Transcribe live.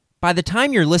By the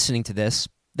time you're listening to this,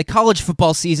 the college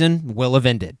football season will have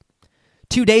ended.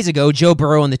 2 days ago, Joe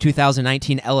Burrow and the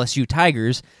 2019 LSU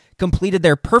Tigers completed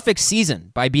their perfect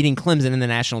season by beating Clemson in the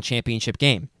national championship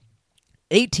game.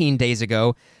 18 days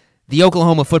ago, the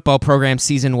Oklahoma football program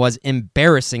season was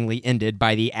embarrassingly ended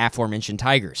by the aforementioned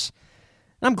Tigers.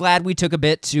 I'm glad we took a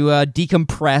bit to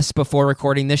decompress before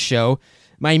recording this show.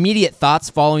 My immediate thoughts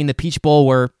following the Peach Bowl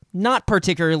were not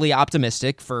particularly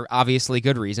optimistic, for obviously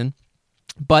good reason.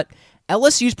 But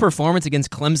LSU's performance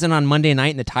against Clemson on Monday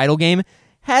night in the title game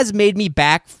has made me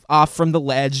back off from the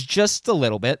ledge just a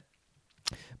little bit.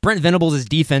 Brent Venables'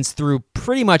 defense threw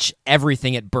pretty much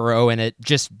everything at Burrow, and it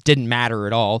just didn't matter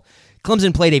at all.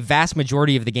 Clemson played a vast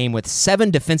majority of the game with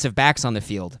 7 defensive backs on the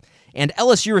field, and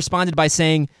LSU responded by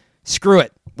saying, "Screw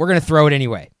it, we're going to throw it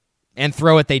anyway." And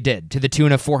throw it they did, to the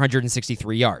tune of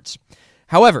 463 yards.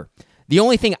 However, the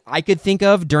only thing I could think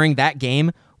of during that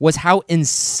game was how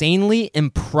insanely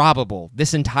improbable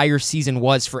this entire season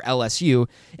was for LSU,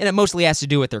 and it mostly has to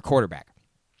do with their quarterback.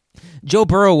 Joe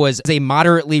Burrow was a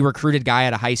moderately recruited guy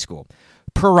out of high school.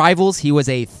 Per Rivals, he was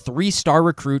a 3-star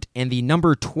recruit and the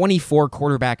number 24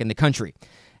 quarterback in the country.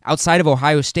 Outside of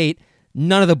Ohio State,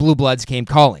 none of the Blue Bloods came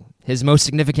calling. His most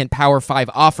significant Power 5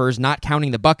 offers, not counting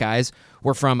the Buckeyes,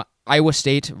 were from Iowa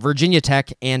State, Virginia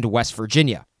Tech, and West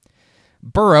Virginia.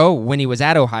 Burrow, when he was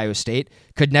at Ohio State,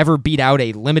 could never beat out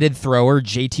a limited thrower,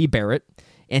 J.T. Barrett,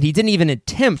 and he didn't even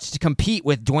attempt to compete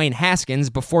with Dwayne Haskins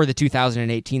before the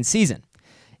 2018 season.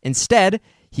 Instead,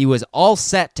 he was all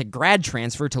set to grad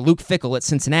transfer to Luke Fickell at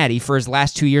Cincinnati for his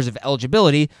last 2 years of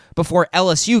eligibility before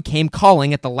LSU came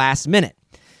calling at the last minute.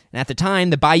 And at the time,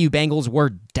 the Bayou Bengals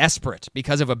were desperate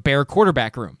because of a bare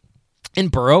quarterback room, and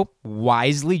Burrow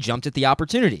wisely jumped at the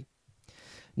opportunity.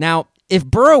 Now, if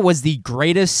Burrow was the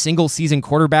greatest single-season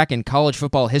quarterback in college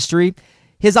football history,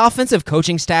 his offensive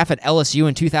coaching staff at LSU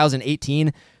in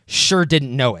 2018 sure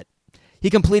didn't know it. He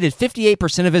completed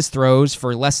 58% of his throws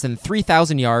for less than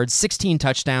 3,000 yards, 16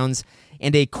 touchdowns,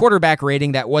 and a quarterback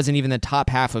rating that wasn't even the top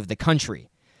half of the country.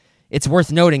 It's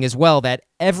worth noting as well that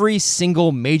every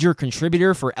single major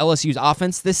contributor for LSU's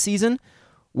offense this season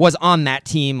was on that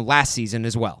team last season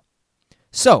as well.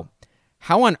 So,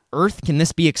 how on earth can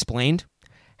this be explained?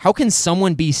 How can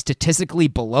someone be statistically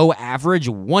below average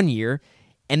 1 year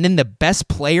and then the best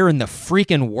player in the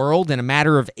freaking world in a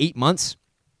matter of 8 months?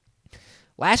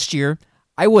 Last year,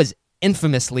 I was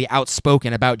infamously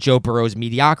outspoken about Joe Burrow's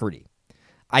mediocrity.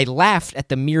 I laughed at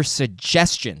the mere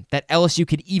suggestion that LSU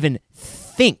could even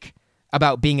think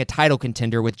about being a title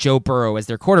contender with Joe Burrow as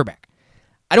their quarterback.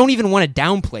 I don't even want to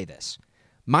downplay this.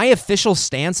 My official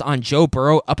stance on Joe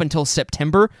Burrow up until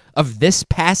September of this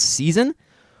past season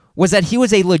was that he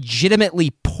was a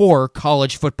legitimately poor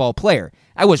college football player.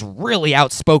 I was really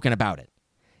outspoken about it.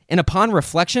 And upon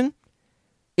reflection,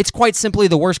 it's quite simply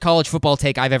the worst college football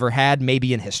take I've ever had,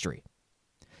 maybe in history.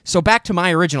 So back to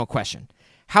my original question.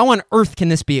 How on earth can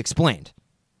this be explained?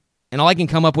 And all I can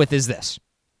come up with is this.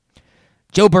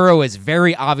 Joe Burrow is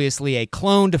very obviously a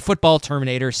cloned football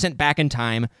Terminator sent back in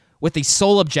time with the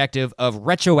sole objective of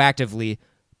retroactively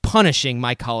punishing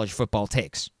my college football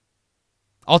takes.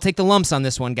 I'll take the lumps on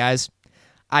this one, guys.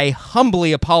 I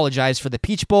humbly apologize for the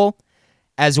Peach Bowl,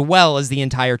 as well as the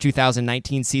entire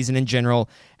 2019 season in general,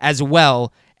 as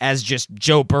well as just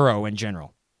Joe Burrow in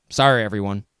general. Sorry,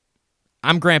 everyone.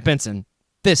 I'm Grant Benson.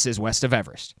 This is West of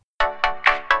Everest.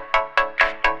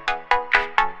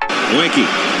 Winky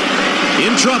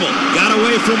in trouble. Got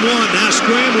away from one. Now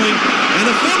scrambling. And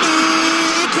the fumble.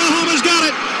 Oklahoma's got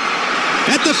it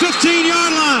at the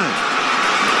 15-yard line.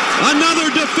 Another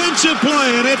defensive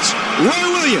play, and it's Roy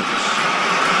Williams.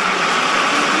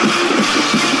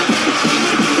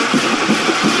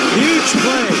 Huge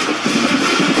play.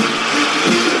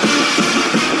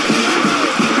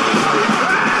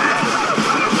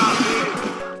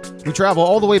 We travel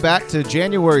all the way back to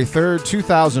January 3rd,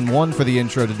 2001 for the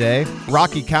intro today.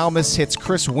 Rocky Calmus hits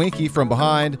Chris Winky from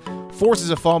behind,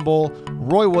 forces a fumble.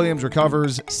 Roy Williams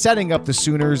recovers, setting up the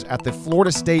Sooners at the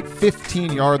Florida State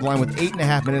 15-yard line with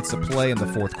 8.5 minutes to play in the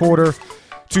fourth quarter.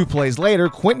 2 plays later,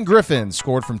 Quentin Griffin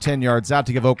scored from 10 yards out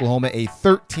to give Oklahoma a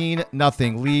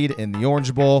 13-0 lead in the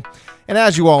Orange Bowl. And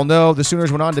as you all know, the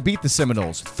Sooners went on to beat the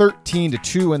Seminoles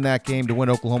 13-2 in that game to win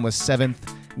Oklahoma's 7th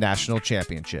national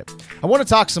championship. I want to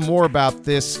talk some more about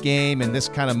this game and this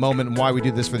kind of moment and why we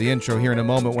do this for the intro here in a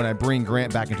moment when I bring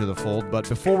Grant back into the fold. But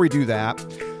before we do that,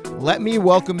 let me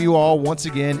welcome you all once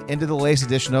again into the latest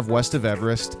edition of West of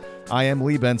Everest. I am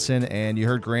Lee Benson, and you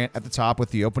heard Grant at the top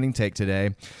with the opening take today.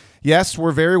 Yes,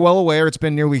 we're very well aware it's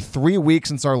been nearly 3 weeks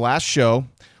since our last show.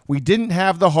 We didn't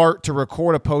have the heart to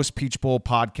record a post-Peach Bowl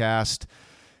podcast,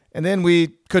 And then we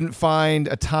couldn't find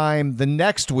a time the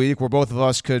next week where both of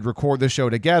us could record the show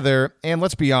together. And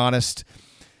let's be honest,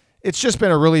 it's just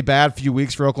been a really bad few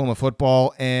weeks for Oklahoma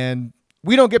football, and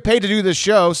we don't get paid to do this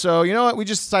show. So you know what? We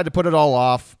just decided to put it all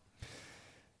off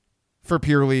for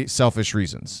purely selfish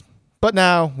reasons. But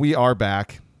now we are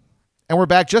back. And we're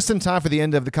back just in time for the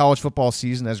end of the college football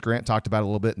season, as Grant talked about a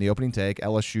little bit in the opening take.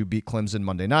 LSU beat Clemson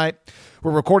Monday night.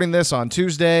 We're recording this on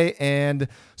Tuesday, and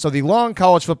so the long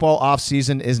college football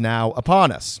offseason is now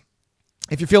upon us.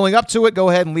 If you're feeling up to it, go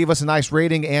ahead and leave us a nice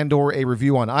rating and or a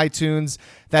review on iTunes.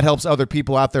 That helps other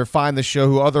people out there find the show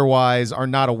who otherwise are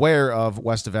not aware of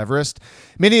West of Everest.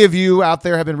 Many of you out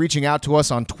there have been reaching out to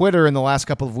us on Twitter in the last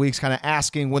couple of weeks, kind of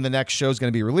asking when the next show is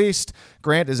going to be released.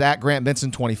 Grant is at Grant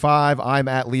Benson25. I'm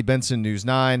at Lee Benson News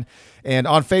 9. And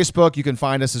on Facebook, you can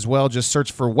find us as well. Just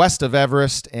search for West of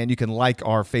Everest, and you can like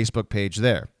our Facebook page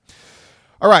there.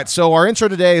 All right, so our intro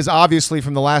today is obviously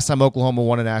from the last time Oklahoma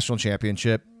won a national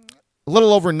championship. A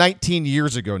little over 19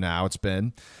 years ago now it's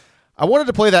been. I wanted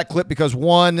to play that clip because,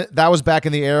 one, that was back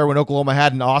in the era when Oklahoma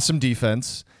had an awesome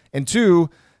defense, and two,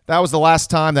 that was the last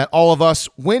time that all of us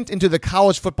went into the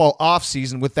college football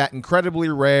offseason with that incredibly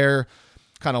rare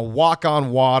kind of walk on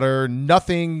water,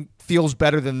 nothing feels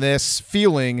better than this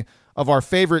feeling of our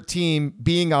favorite team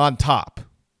being on top,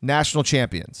 national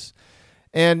champions.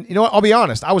 And you know what? I'll be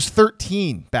honest. I was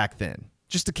 13 back then,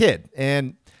 just a kid,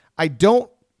 and I don't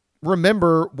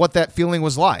remember what that feeling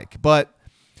was like, but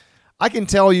I can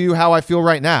tell you how I feel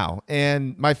right now.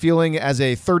 And my feeling as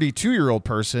a 32-year-old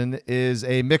person is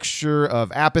a mixture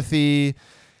of apathy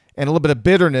and a little bit of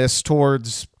bitterness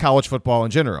towards college football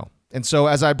in general. And so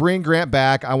as I bring Grant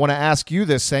back, I want to ask you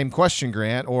this same question,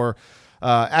 Grant, or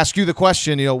ask you the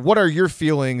question, what are your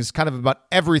feelings kind of about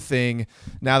everything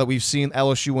now that we've seen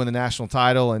LSU win the national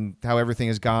title and how everything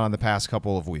has gone on the past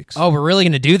couple of weeks? Oh, we're really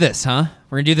going to do this, huh?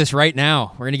 We're going to do this right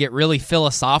now. We're going to get really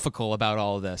philosophical about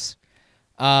all of this.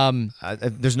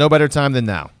 There's no better time than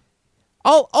now.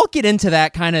 I'll get into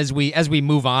that kind of as we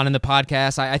move on in the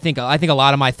podcast. I think a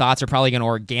lot of my thoughts are probably going to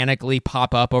organically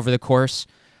pop up over the course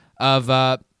of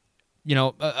of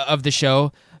the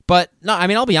show. But no, I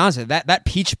mean, I'll be honest with you, that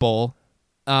Peach Bowl,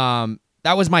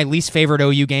 that was my least favorite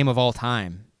OU game of all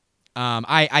time.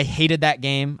 I hated that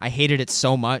game. I hated it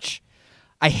so much.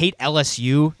 I hate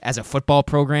LSU as a football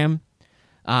program.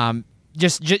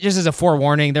 Just as a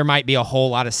forewarning, there might be a whole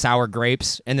lot of sour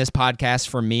grapes in this podcast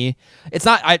from me. It's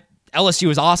not. LSU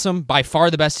is awesome, by far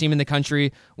the best team in the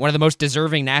country, one of the most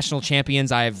deserving national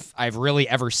champions I've really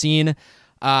ever seen.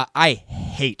 I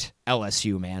hate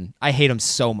LSU, man. I hate them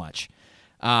so much.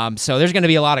 So there's going to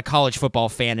be a lot of college football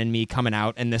fan in me coming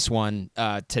out in this one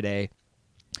today.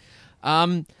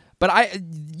 But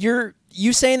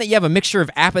you saying that you have a mixture of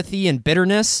apathy and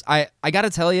bitterness, I got to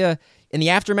tell you, in the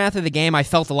aftermath of the game, I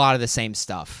felt a lot of the same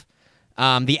stuff.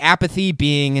 The apathy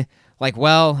being like,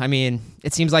 well, I mean,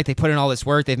 it seems like they put in all this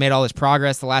work, they've made all this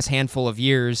progress the last handful of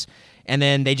years, and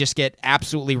then they just get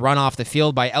absolutely run off the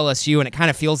field by LSU, and it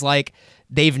kind of feels like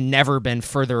they've never been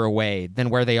further away than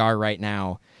where they are right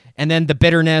now. And then the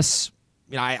bitterness,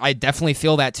 I definitely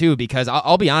feel that too, because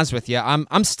I'll be honest with you,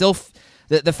 I'm still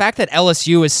the fact that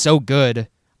LSU is so good,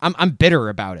 I'm bitter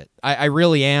about it. I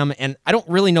really am, and I don't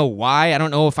really know why. I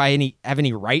don't know if I have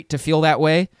any right to feel that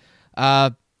way,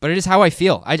 but it is how I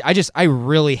feel. I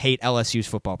really hate LSU's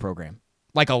football program,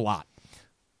 like a lot.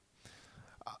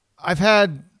 I've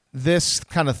had this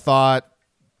kind of thought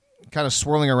kind of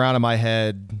swirling around in my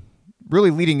head really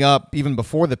leading up even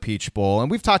before the Peach Bowl. And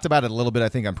we've talked about it a little bit, I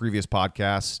think, on previous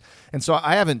podcasts. And so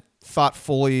I haven't thought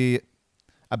fully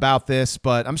about this,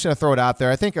 but I'm just going to throw it out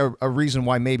there. I think a reason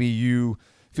why maybe you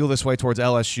feel this way towards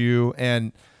LSU,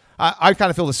 and I kind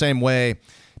of feel the same way,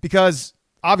 because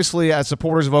obviously as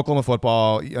supporters of Oklahoma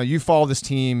football, you follow this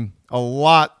team a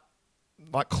lot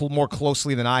more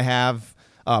closely than I have.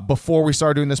 Before we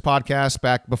started doing this podcast,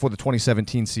 back before the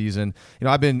 2017 season,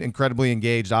 I've been incredibly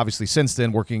engaged, obviously, since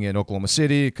then, working in Oklahoma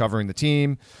City, covering the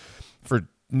team for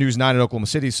News 9 in Oklahoma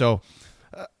City. So,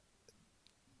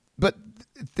 but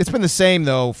it's been the same,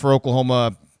 though, for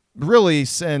Oklahoma really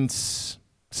since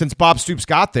Bob Stoops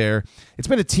got there. It's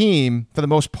been a team, for the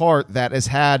most part, that has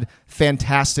had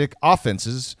fantastic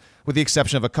offenses, with the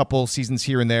exception of a couple seasons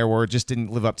here and there where it just didn't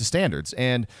live up to standards.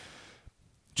 And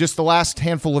just the last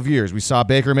handful of years, we saw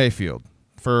Baker Mayfield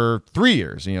for 3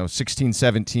 years, 16,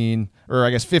 17, or I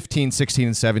guess 15, 16,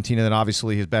 and 17, and then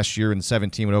obviously his best year in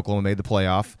 17 when Oklahoma made the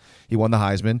playoff. He won the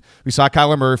Heisman. We saw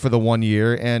Kyler Murray for the 1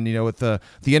 year, and, with the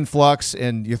influx,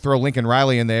 and you throw Lincoln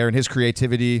Riley in there and his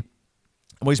creativity,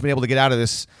 what he's been able to get out of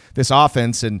this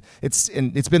offense, and it's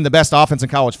been the best offense in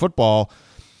college football.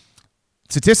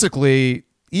 Statistically,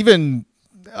 even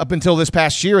up until this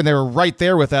past year, and they were right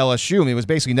there with LSU. I mean, it was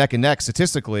basically neck and neck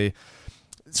statistically.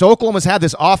 So Oklahoma's had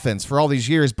this offense for all these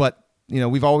years, but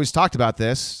we've always talked about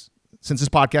this since this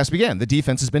podcast began. The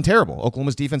defense has been terrible.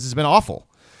 Oklahoma's defense has been awful.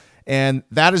 And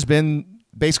that has been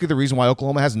basically the reason why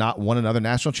Oklahoma has not won another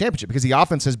national championship, because the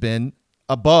offense has been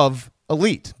above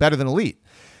elite, better than elite.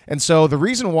 And so the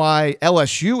reason why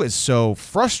LSU is so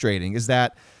frustrating is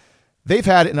that they've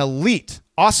had an elite,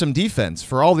 awesome defense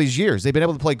for all these years. They've been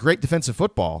able to play great defensive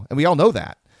football, and we all know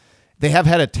that. They have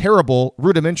had a terrible,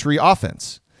 rudimentary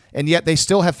offense, and yet they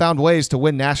still have found ways to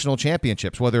win national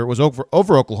championships, whether it was over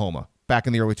Oklahoma back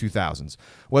in the early 2000s,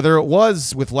 whether it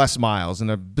was with Les Miles in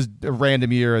a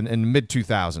random year in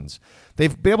mid-2000s.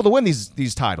 They've been able to win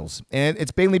these titles, and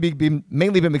it's mainly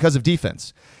been because of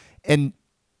defense. And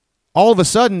all of a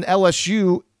sudden,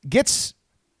 LSU gets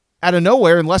out of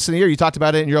nowhere in less than a year, you talked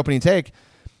about it in your opening take,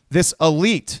 this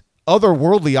elite,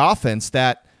 otherworldly offense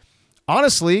that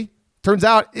honestly turns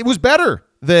out it was better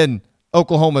than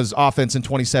Oklahoma's offense in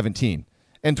 2017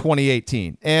 and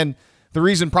 2018. And the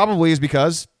reason probably is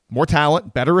because more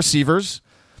talent, better receivers.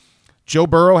 Joe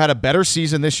Burrow had a better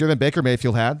season this year than Baker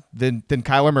Mayfield had, than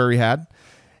Kyler Murray had.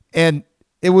 And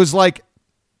it was like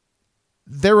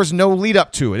there was no lead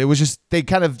up to it. It was just they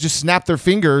kind of just snapped their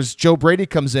fingers. Joe Brady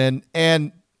comes in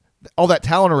and all that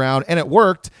talent around, and it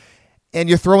worked. And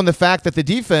you throw in the fact that the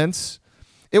defense,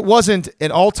 it wasn't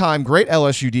an all-time great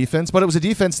LSU defense, but it was a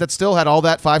defense that still had all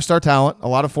that five-star talent, a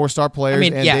lot of four-star players,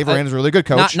 and Dave Aranda's a really good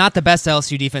coach. Not the best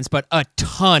LSU defense, but a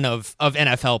ton of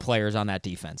NFL players on that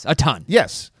defense. A ton.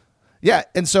 Yes. Yeah,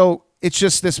 and so it's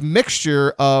just this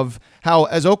mixture of how,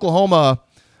 as Oklahoma,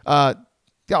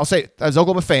 I'll say, as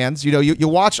Oklahoma fans, you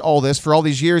watch all this for all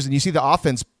these years, and you see the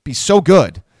offense be so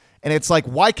good, and it's like,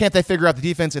 why can't they figure out the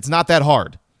defense? It's not that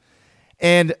hard.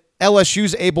 And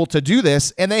LSU's able to do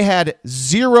this, and they had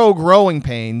zero growing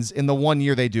pains in the 1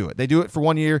 year they do it. They do it for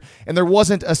 1 year, and there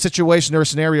wasn't a situation or a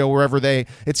scenario wherever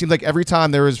it seemed like every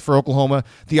time there was for Oklahoma,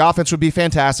 the offense would be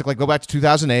fantastic, like go back to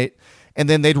 2008, and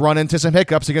then they'd run into some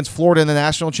hiccups against Florida in the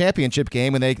national championship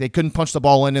game, and they couldn't punch the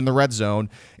ball in the red zone.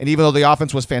 And even though the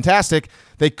offense was fantastic,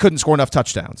 they couldn't score enough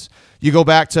touchdowns. You go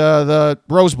back to the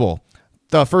Rose Bowl.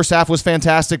 The first half was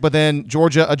fantastic, but then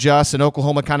Georgia adjusts and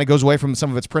Oklahoma kind of goes away from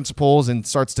some of its principles and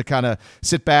starts to kind of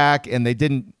sit back, and they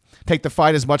didn't take the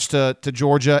fight as much to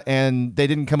Georgia, and they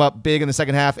didn't come up big in the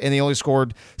second half, and they only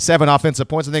scored 7 offensive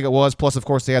points, I think it was, plus, of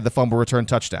course, they had the fumble return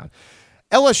touchdown.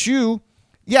 LSU,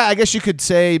 yeah, I guess you could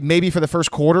say maybe for the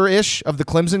first quarter-ish of the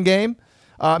Clemson game.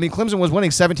 Clemson was winning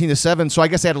 17-7, so I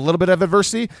guess they had a little bit of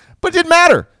adversity, but it didn't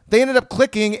matter. They ended up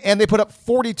clicking, and they put up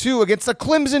 42 against the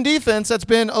Clemson defense that's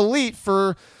been elite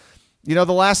for, the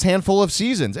last handful of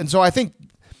seasons. And so I think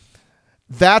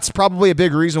that's probably a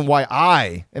big reason why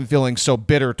I am feeling so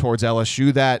bitter towards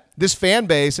LSU, that this fan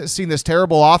base has seen this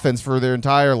terrible offense for their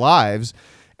entire lives.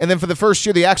 And then for the first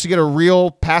year, they actually get a real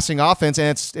passing offense, and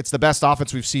it's the best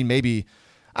offense we've seen maybe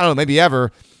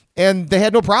ever. And they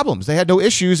had no problems. They had no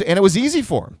issues, and it was easy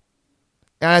for them.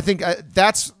 And I think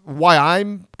that's why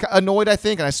I'm annoyed,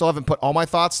 and I still haven't put all my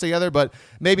thoughts together, but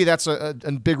maybe that's a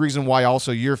big reason why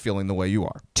also you're feeling the way you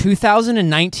are.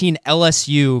 2019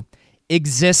 LSU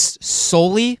exists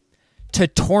solely to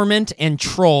torment and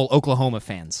troll Oklahoma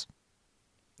fans.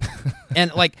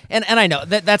 and I know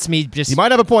that's me just... You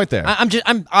might have a point there.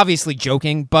 I'm obviously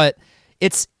joking, but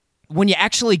it's... when you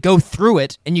actually go through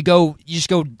it and you just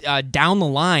go down the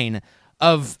line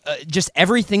of just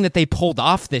everything that they pulled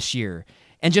off this year,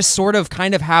 and just sort of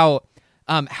kind of how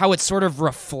it sort of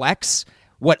reflects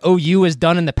what OU has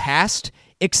done in the past,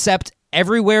 except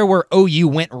everywhere where OU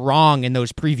went wrong in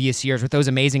those previous years with those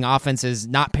amazing offenses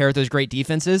not paired with those great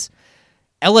defenses,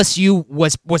 LSU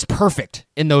was perfect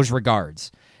in those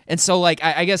regards. And so,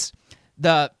 I guess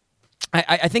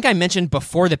I think I mentioned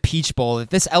before the Peach Bowl that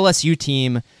this LSU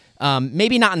team,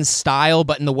 maybe not in style,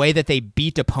 but in the way that they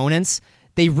beat opponents,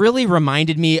 they really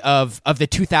reminded me of the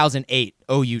 2008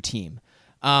 OU team.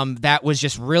 That was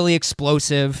just really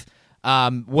explosive,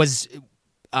 was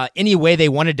any way they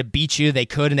wanted to beat you, they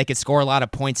could, and they could score a lot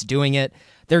of points doing it.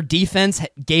 Their defense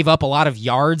gave up a lot of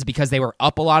yards because they were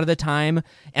up a lot of the time,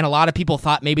 and a lot of people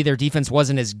thought maybe their defense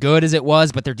wasn't as good as it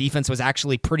was, but their defense was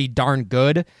actually pretty darn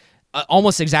good,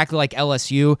 almost exactly like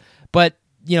LSU. But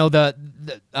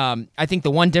I think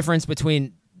the one difference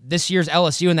between this year's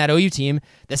LSU and that OU team,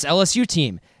 this LSU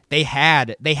team, they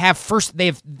have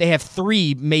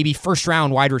 3 maybe first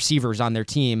round wide receivers on their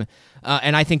team,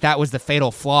 and I think that was the fatal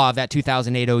flaw of that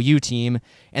 2008 OU team.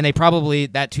 And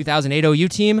that 2008 OU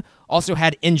team also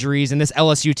had injuries, and this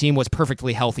LSU team was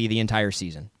perfectly healthy the entire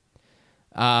season.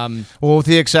 Well, with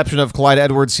the exception of Clyde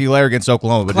Edwards-Helaire against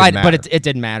Oklahoma, but it didn't matter. It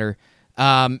didn't matter.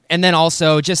 And then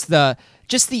also just the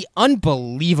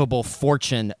unbelievable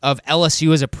fortune of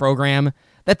LSU as a program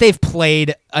that they've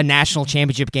played a national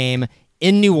championship game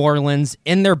in New Orleans,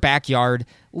 in their backyard,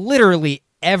 literally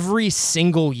every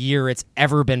single year it's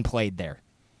ever been played there.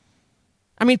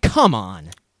 I mean, come on.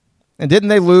 And didn't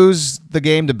they lose the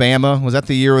game to Bama? Was that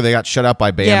the year where they got shut out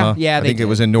by Bama? Yeah, I think it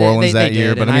was in New Orleans that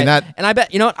year. But I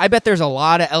bet I bet there's a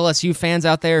lot of LSU fans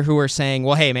out there who are saying,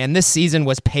 "Well, hey, man, this season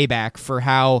was payback for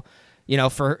how."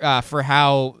 For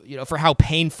how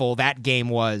painful that game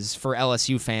was for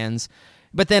LSU fans.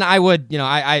 But then I would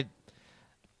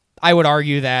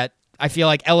argue that I feel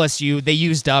like LSU, they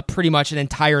used up pretty much an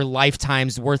entire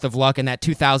lifetime's worth of luck in that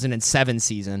 2007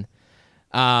 season.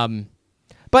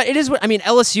 But it is what, I mean,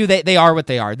 LSU, they are what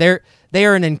they are. They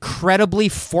are an incredibly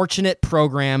fortunate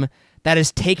program that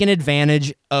has taken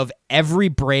advantage of every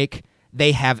break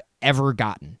they have ever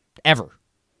gotten. Ever.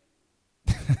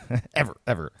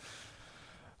 Ever.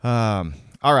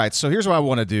 All right, so here's what I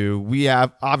want to do. We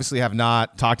obviously have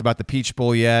not talked about the Peach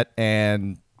Bowl yet,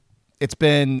 and it's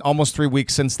been almost 3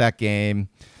 weeks since that game.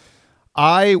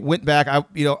 I went back,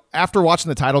 after watching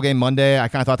the title game Monday, I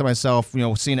kind of thought to myself,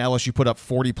 seeing LSU put up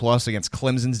 40-plus against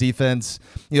Clemson's defense.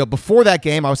 Before that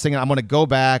game, I was thinking I'm going to go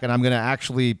back and I'm going to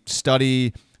actually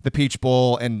study the Peach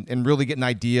Bowl and really get an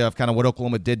idea of kind of what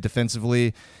Oklahoma did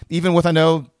defensively, even with, I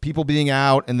know, people being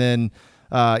out and then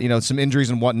some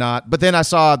injuries and whatnot. But then I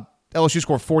saw LSU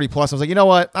score 40-plus. I was like, you know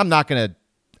what? I'm not gonna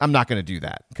do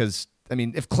that because, I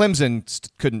mean, if Clemson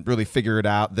couldn't really figure it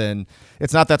out, then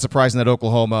it's not that surprising that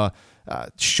Oklahoma,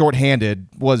 shorthanded,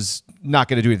 was not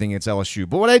going to do anything against LSU.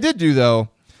 But what I did do, though,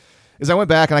 is I went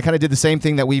back and I kind of did the same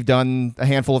thing that we've done a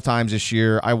handful of times this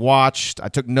year. I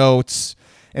took notes,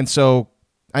 and so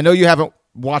I know you haven't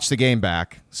watched the game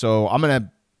back, so I'm going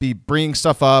to be bringing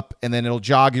stuff up, and then it'll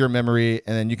jog your memory,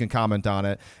 and then you can comment on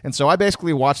it. And so I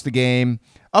basically watched the game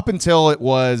up until it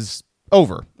was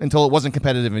over, until it wasn't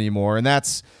competitive anymore, and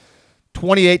that's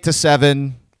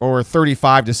 28-7 or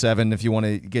 35-7 if you want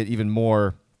to get even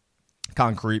more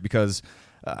concrete, because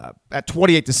at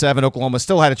 28-7, Oklahoma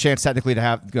still had a chance technically to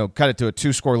have cut it to a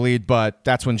 2-score lead, but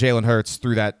that's when Jalen Hurts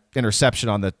threw that interception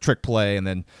on the trick play, and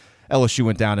then LSU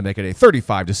went down to make it a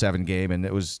 35-7 game, and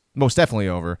it was most definitely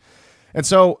over. And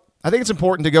so I think it's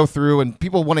important to go through, and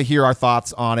people want to hear our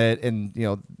thoughts on it. And,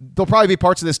 there'll probably be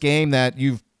parts of this game that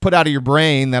you've put out of your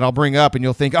brain that I'll bring up, and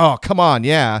you'll think, oh, come on,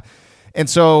 yeah. And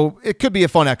so it could be a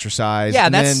fun exercise. Yeah,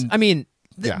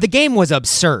 the game was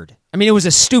absurd. I mean, it was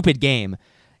a stupid game.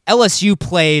 LSU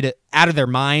played out of their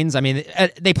minds. I mean,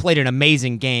 they played an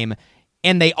amazing game,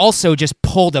 and they also just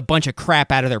pulled a bunch of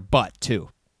crap out of their butt, too.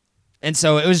 And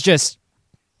so it's just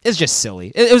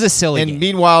silly. It was a silly game. And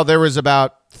meanwhile, there was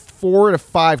about 4 to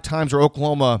 5 times where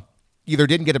Oklahoma either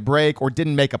didn't get a break or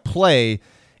didn't make a play.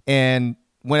 And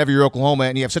whenever you're Oklahoma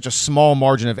and you have such a small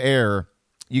margin of error,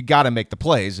 you got to make the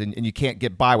plays, and you can't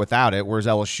get by without it. Whereas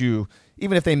LSU,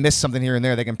 even if they miss something here and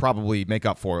there, they can probably make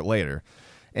up for it later.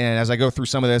 And as I go through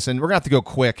some of this, and we're going to have to go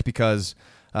quick because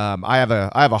I have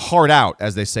a hard out,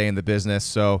 as they say in the business.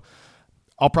 So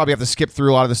I'll probably have to skip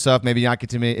through a lot of the stuff, maybe not get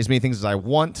to as many things as I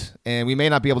want, and we may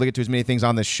not be able to get to as many things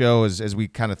on this show as we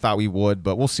kind of thought we would,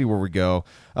 but we'll see where we go.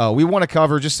 We want to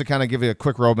cover, just to kind of give you a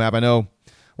quick roadmap, I know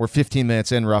we're 15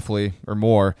 minutes in roughly or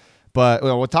more, but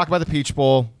we'll talk about the Peach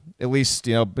Bowl, at least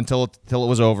until it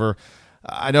was over.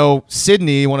 I know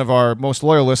Sydney, one of our most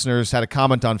loyal listeners, had a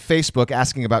comment on Facebook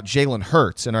asking about Jalen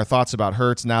Hurts and our thoughts about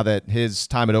Hurts now that his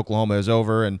time at Oklahoma is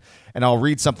over, and I'll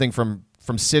read something from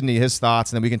Sydney, his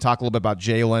thoughts, and then we can talk a little bit about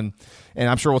Jalen, and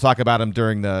I'm sure we'll talk about him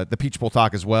during the Peach Bowl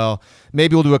talk as well.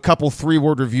 Maybe we'll do a couple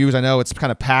 3-word reviews. I know it's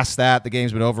kind of past that. The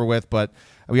game's been over with, but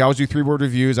we always do 3-word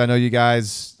reviews. I know you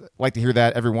guys like to hear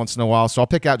that every once in a while, so I'll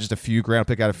pick out just a few. Grant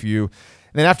will pick out a few.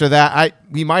 And then after that,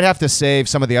 we might have to save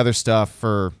some of the other stuff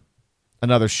for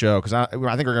another show because I think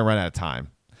we're going to run out of time.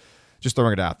 Just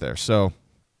throwing it out there. So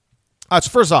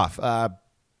first off,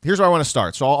 here's where I want to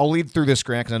start. So I'll lead through this,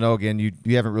 Grant, because I know, again,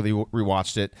 you haven't really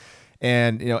rewatched it.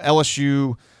 And,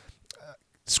 LSU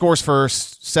scores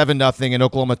first, 7-0, and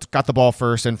Oklahoma got the ball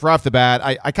first. And right off the bat,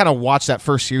 I kind of watched that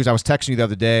first series. I was texting you the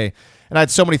other day, and I had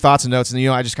so many thoughts and notes, and,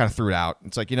 I just kind of threw it out.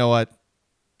 It's like, you know what?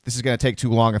 This is going to take too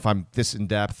long if I'm this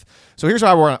in-depth. So here's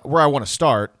where I want to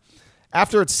start.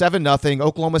 After it's 7-0,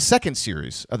 Oklahoma's second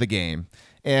series of the game.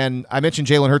 And I mentioned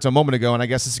Jalen Hurts a moment ago, and I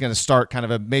guess this is going to start kind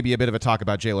of maybe a bit of a talk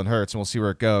about Jalen Hurts, and we'll see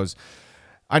where it goes.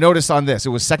 I noticed on this, it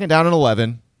was 2nd down and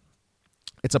 11.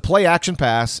 It's a play-action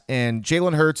pass, and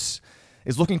Jalen Hurts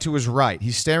is looking to his right.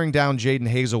 He's staring down Jaden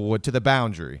Hazelwood to the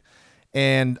boundary.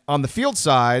 And on the field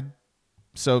side,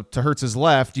 so to Hurts'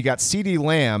 left, you got CeeDee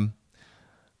Lamb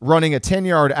running a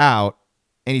 10-yard out,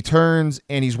 and he turns,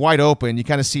 and he's wide open. You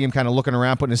kind of see him kind of looking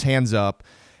around, putting his hands up.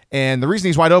 And the reason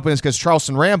he's wide open is because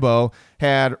Charleston Rambo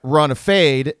had run a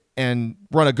fade and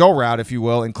run a go route, if you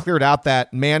will, and cleared out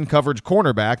that man coverage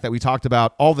cornerback that we talked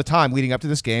about all the time leading up to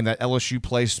this game, that LSU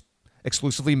plays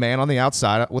exclusively man on the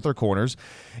outside with their corners.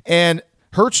 And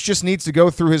Hurts just needs to go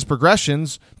through his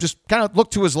progressions, just kind of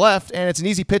look to his left, and it's an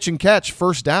easy pitch and catch,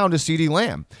 first down to CeeDee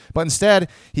Lamb. But instead,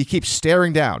 he keeps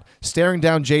staring down Jadon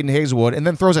Haselwood, and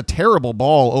then throws a terrible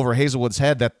ball over Haselwood's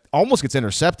head that almost gets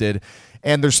intercepted.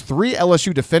 And there's 3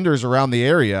 LSU defenders around the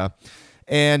area.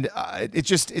 And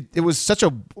it was such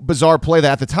a bizarre play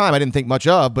that at the time I didn't think much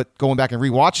of, but going back and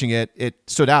rewatching it, it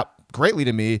stood out greatly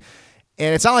to me.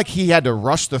 And it's not like he had to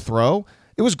rush the throw.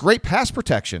 It was great pass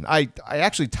protection. I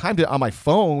actually timed it on my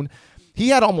phone. He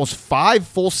had almost 5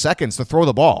 full seconds to throw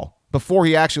the ball before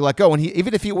he actually let go. And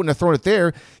even if he wouldn't have thrown it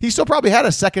there, he still probably had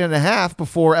a second and a half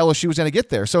before LSU was going to get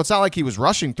there. So it's not like he was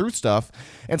rushing through stuff.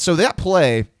 And so that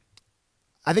play,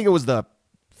 I think it was the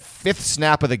 5th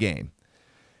snap of the game.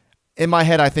 In my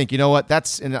head, I think, you know what?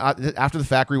 That's after the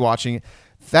fact, rewatching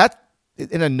that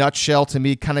in a nutshell to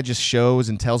me kind of just shows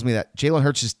and tells me that Jalen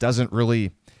Hurts just didn't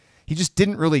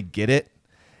really get it.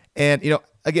 And,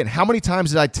 again, how many times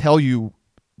did I tell you,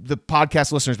 the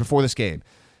podcast listeners, before this game?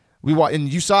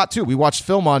 And you saw it too. We watched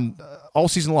film on all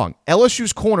season long.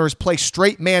 LSU's corners play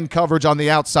straight man coverage on the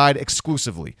outside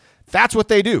exclusively. That's what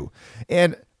they do.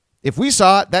 And if we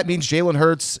saw it, that means Jalen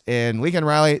Hurts and Lincoln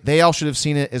Riley, they all should have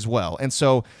seen it as well. And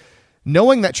so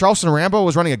knowing that Charleston Rambo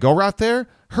was running a go route there,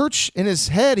 Hurts in his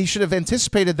head, he should have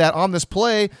anticipated that on this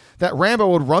play, that Rambo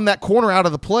would run that corner out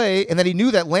of the play, and that he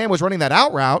knew that Lamb was running that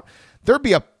out route. There'd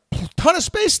be a ton of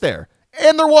space there.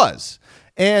 And there was.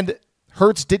 And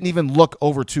Hurts didn't even look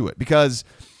over to it because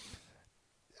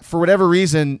for whatever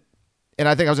reason, and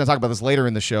I think I was going to talk about this later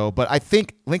in the show, but I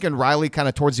think Lincoln Riley kind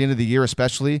of towards the end of the year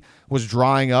especially was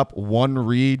drawing up one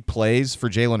read plays for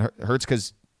Jalen Hurts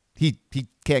because he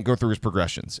can't go through his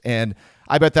progressions. And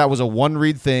I bet that was a one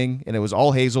read thing, and it was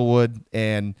all Haselwood,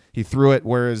 and he threw it,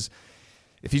 whereas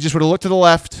if he just would have looked to the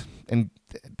left and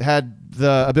had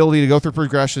the ability to go through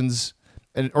progressions,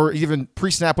 or even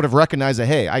pre-snap would have recognized that,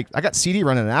 hey, I got CD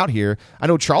running out here. I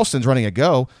know Charleston's running a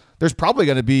go. There's probably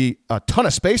going to be a ton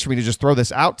of space for me to just throw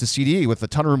this out to CD with a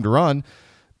ton of room to run.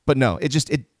 But no, it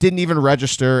didn't even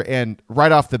register. And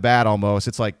right off the bat, almost,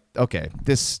 it's like, okay,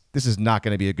 this is not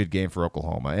going to be a good game for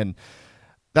Oklahoma. And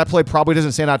that play probably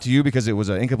doesn't stand out to you because it was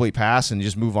an incomplete pass and you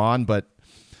just move on. But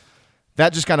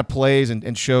that just kind of plays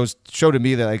and showed to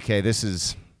me that, okay,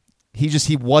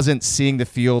 he wasn't seeing the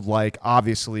field like,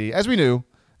 obviously, as we knew,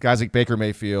 guys like Baker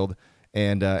Mayfield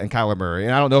and Kyler Murray.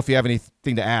 And I don't know if you have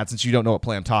anything to add since you don't know what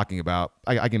play I'm talking about.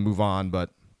 I can move on,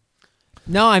 but.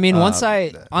 No, I mean,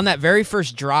 on that very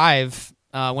first drive,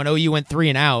 when OU went 3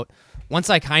 and out, once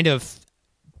it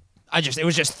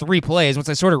was just 3 plays. Once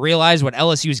I sort of realized what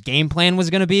LSU's game plan was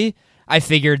going to be, I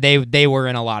figured they were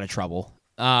in a lot of trouble.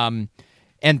 And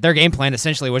their game plan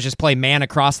essentially was just play man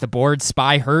across the board,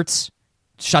 spy Hurts,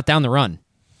 shut down the run.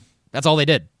 That's all they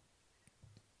did.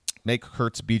 Make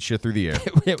Hurts beat you through the air.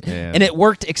 And it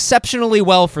worked exceptionally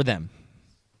well for them.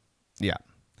 Yeah.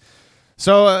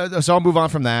 So I'll move on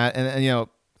from that. And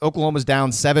Oklahoma's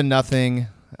down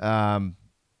 7-0.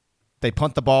 They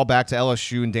punt the ball back to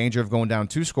LSU in danger of going down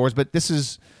 2 scores. But this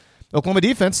is Oklahoma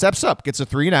defense steps up, gets a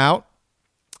 3 and out.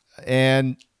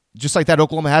 And just like that,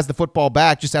 Oklahoma has the football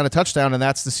back just down a touchdown, and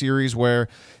that's the series where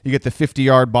you get the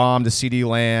 50-yard bomb to CeeDee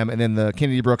Lamb and then the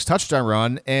Kennedy Brooks touchdown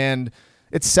run, and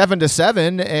it's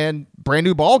 7-7 and brand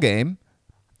new ball game.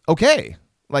 Okay,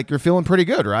 like you're feeling pretty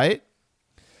good, right?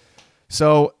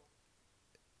 So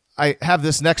I have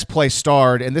this next play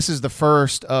starred, and this is the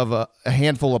first of a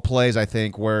handful of plays, I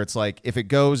think, where it's like if it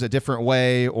goes a different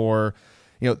way or,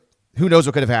 who knows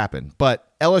what could have happened. But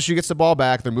LSU gets the ball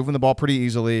back. They're moving the ball pretty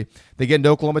easily. They get into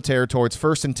Oklahoma territory. It's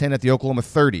 1st and 10 at the Oklahoma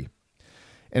 30.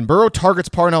 And Burrow targets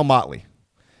Parnell Motley.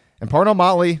 And Parnell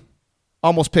Motley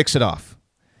almost picks it off.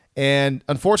 And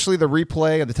unfortunately, the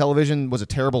replay of the television was a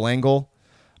terrible angle.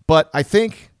 But I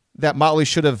think that Motley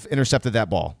should have intercepted that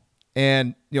ball.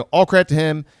 And, all credit to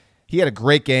him. He had a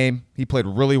great game. He played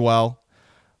really well.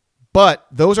 But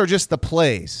those are just the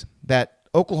plays that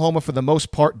Oklahoma, for the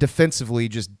most part, defensively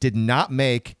just did not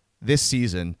make this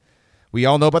season. We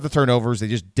all know about the turnovers. They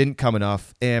just didn't come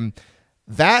enough. And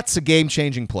that's a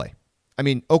game-changing play. I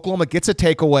mean, Oklahoma gets a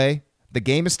takeaway. The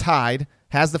game is tied,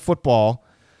 has the football.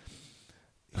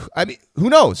 I mean, who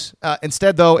knows?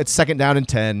 Instead, though, it's 2nd down and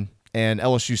 10, and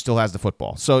LSU still has the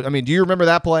football. So, I mean, do you remember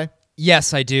that play?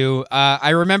 Yes, I do.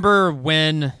 I remember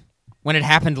when it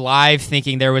happened live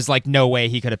thinking there was, no way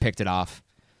he could have picked it off.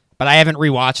 But I haven't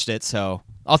rewatched it, so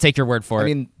I'll take your word for it. I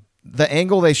mean, the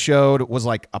angle they showed was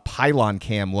like a pylon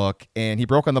cam look, and he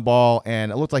broke on the ball,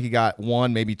 and it looked like he got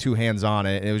one, maybe two hands on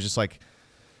it. And it was just like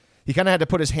he kind of had to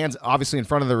put his hands obviously in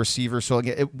front of the receiver, so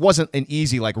it wasn't an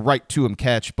easy like right to him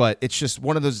catch. But it's just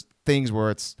one of those things where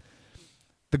it's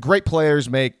the great players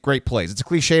make great plays. It's a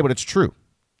cliche, but it's true.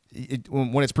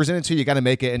 When it's presented to you, you got to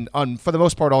make it. And for the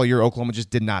most part, all year, Oklahoma just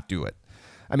did not do it.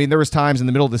 I mean, there was times in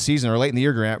the middle of the season or late in the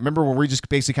year, Grant, remember when we just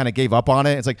basically kind of gave up on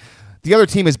it? It's like the other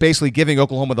team is basically giving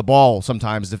Oklahoma the ball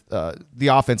sometimes, the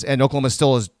offense, and Oklahoma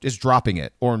still is dropping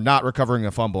it or not recovering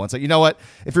a fumble. And it's like, you know what?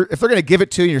 If they're going to give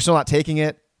it to you and you're still not taking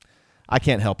it, I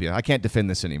can't help you. I can't defend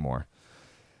this anymore.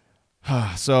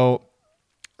 So,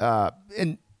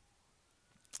 and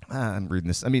I'm reading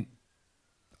this. I mean,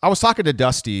 I was talking to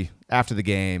Dusty after the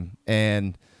game,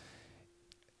 and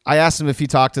I asked him if he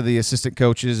talked to the assistant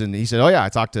coaches, and he said, "Oh yeah, I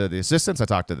talked to the assistants. I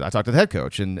talked to the head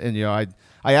coach." And you know,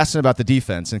 I asked him about the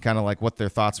defense and kind of like what their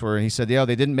thoughts were, and he said, "You know,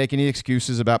 they didn't make any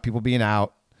excuses about people being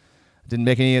out. Didn't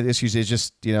make any issues. It's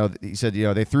just, you know," he said, "You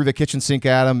know, they threw the kitchen sink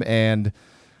at him." And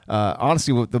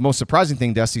honestly, the most surprising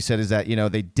thing Dusty said is that, you know,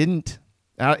 they didn't.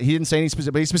 He didn't say any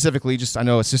specific, but he specifically just, I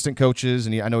know assistant coaches,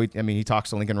 and he talks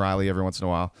to Lincoln Riley every once in a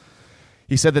while.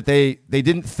 He said that they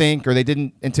didn't think or they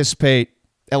didn't anticipate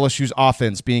LSU's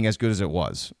offense being as good as it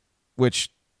was,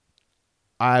 which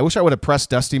I wish I would have pressed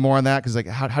Dusty more on that, because like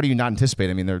how do you not anticipate?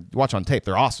 I mean, they're watch on tape,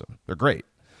 they're awesome, they're great.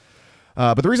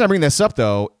 But the reason I bring this up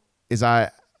though is I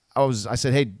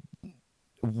said, hey,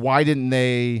 why didn't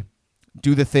they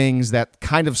do the things that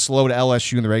kind of slowed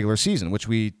LSU in the regular season, which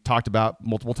we talked about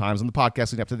multiple times on the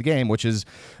podcast leading up to the game, which is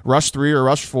rush 3 or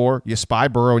rush 4, you spy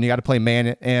Burrow, and you got to play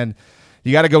man, and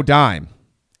you got to go dime.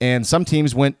 And some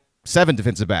teams went 7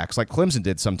 defensive backs, like Clemson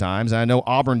did sometimes. And I know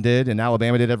Auburn did and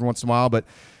Alabama did every once in a while, but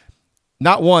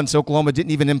not once Oklahoma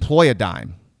didn't even employ a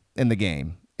dime in the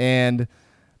game. And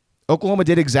Oklahoma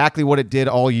did exactly what it did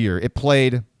all year. It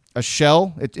played a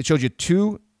shell. It showed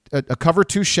you a cover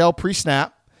 2 shell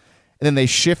pre-snap, and then they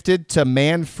shifted to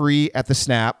man free at the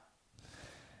snap.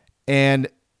 And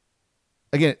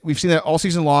again, we've seen that all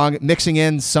season long, mixing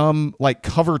in some like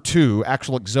cover 2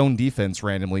 actual like zone defense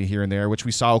randomly here and there, which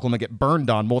we saw Oklahoma get burned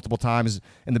on multiple times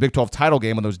in the Big 12 title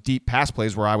game on those deep pass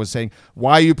plays where I was saying,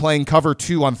 why are you playing cover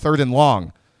 2 on 3rd and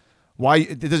long? Why?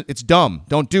 It's dumb.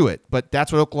 Don't do it. But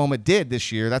that's what Oklahoma did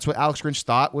this year. That's what Alex Grinch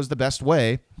thought was the best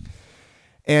way.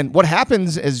 And what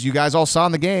happens, as you guys all saw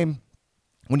in the game,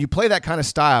 when you play that kind of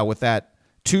style with that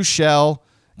 2 shell,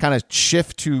 kind of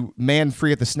shift to man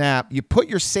free at the snap, you put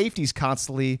your safeties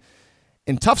constantly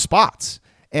in tough spots.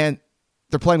 And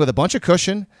they're playing with a bunch of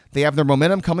cushion. They have their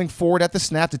momentum coming forward at the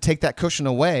snap to take that cushion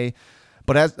away.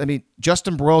 But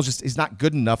Justin Broyles just is not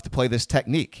good enough to play this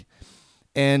technique.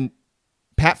 And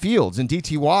Pat Fields and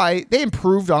DTY, they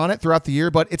improved on it throughout the year,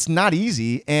 but it's not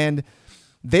easy, and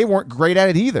they weren't great at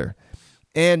it either.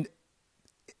 And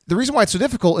the reason why it's so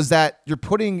difficult is that you're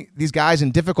putting these guys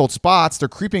in difficult spots. They're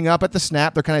creeping up at the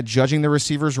snap. They're kind of judging the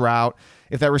receiver's route.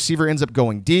 If that receiver ends up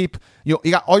going deep, you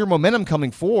got all your momentum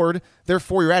coming forward.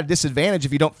 Therefore, you're at a disadvantage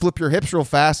if you don't flip your hips real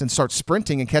fast and start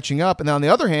sprinting and catching up. And then on the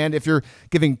other hand, if you're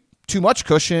giving too much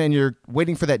cushion and you're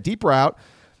waiting for that deep route,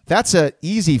 that's an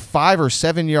easy 5 or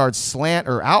 7 yard slant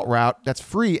or out route that's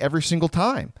free every single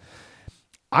time.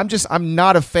 I'm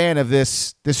not a fan of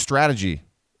this strategy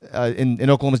in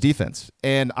Oklahoma's defense.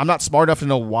 And I'm not smart enough to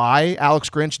know why Alex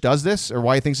Grinch does this or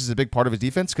why he thinks it's a big part of his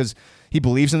defense, because he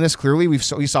believes in this clearly. We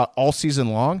saw it all season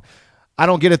long. I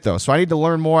don't get it, though. So I need to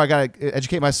learn more. I got to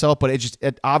educate myself, but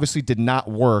it obviously did not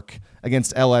work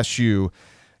against LSU.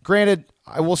 Granted,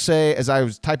 I will say, as I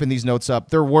was typing these notes up,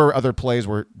 there were other plays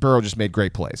where Burrow just made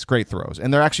great plays, great throws.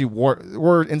 And there actually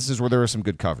were instances where there was some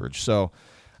good coverage. So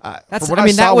from what I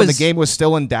saw when the game was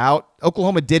still in doubt,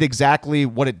 Oklahoma did exactly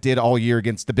what it did all year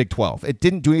against the Big 12. It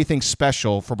didn't do anything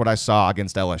special from what I saw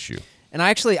against LSU. And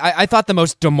I thought the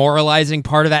most demoralizing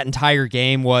part of that entire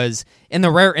game was in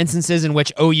the rare instances in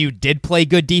which OU did play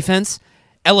good defense,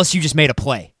 LSU just made a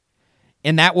play.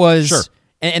 And that was sure.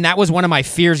 And that was one of my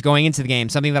fears going into the game,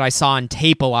 something that I saw on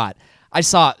tape a lot.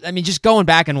 Just going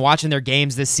back and watching their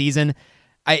games this season,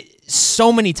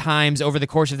 so many times over the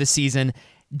course of the season,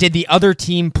 did the other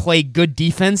team play good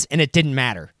defense, and it didn't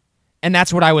matter. And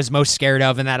that's what I was most scared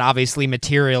of, and that obviously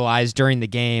materialized during the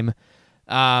game.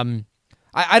 I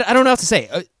don't know what to say.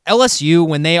 LSU,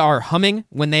 when they are humming,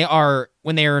 when they are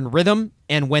in rhythm,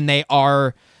 and when they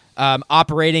are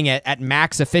operating at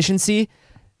max efficiency,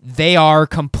 they are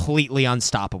completely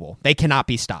unstoppable. They cannot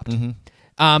be stopped. Mm-hmm.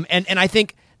 And I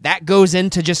think that goes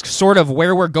into just sort of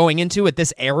where we're going into at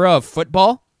this era of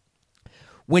football.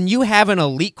 When you have an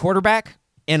elite quarterback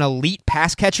and elite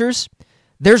pass catchers,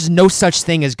 there's no such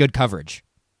thing as good coverage.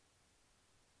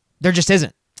 There just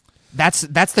isn't. That's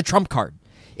the trump card.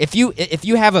 If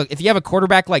you have a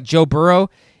quarterback like Joe Burrow,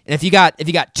 and if you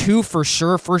got two for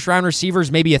sure first round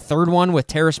receivers, maybe a third one with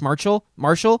Terrace Marshall,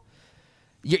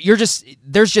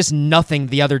 there's just nothing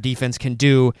the other defense can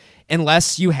do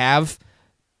unless you have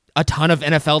a ton of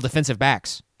NFL defensive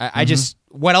backs. I just,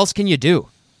 what else can you do?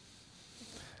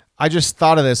 I just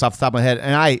thought of this off the top of my head,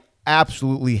 and I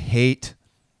absolutely hate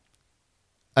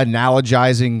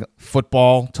analogizing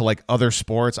football to like other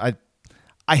sports.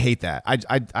 I hate that. I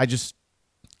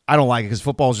don't like it because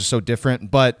football is just so different.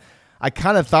 But I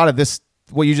kind of thought of this,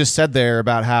 what you just said there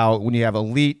about how when you have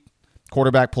elite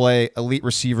quarterback play, elite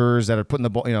receivers that are putting the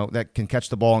ball, that can catch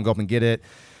the ball and go up and get it,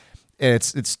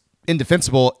 it's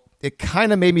indefensible. It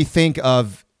kind of made me think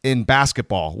of in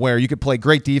basketball where you could play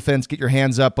great defense, get your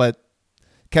hands up, but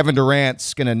Kevin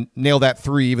Durant's going to nail that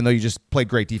three even though you just played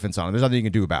great defense on him. There's nothing you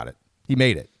can do about it. He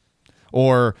made it.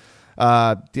 Or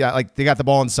like they got the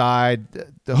ball inside,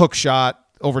 the hook shot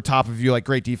over top of you, like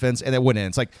great defense, and it went in.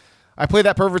 It's like I played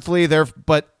that perfectly there,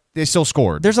 but they still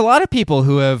scored. There's a lot of people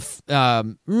who have,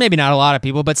 maybe not a lot of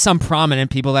people, but some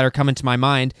prominent people that are coming to my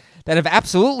mind that have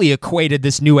absolutely equated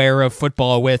this new era of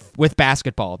football with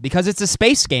basketball because it's a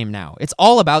space game now. It's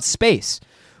all about space,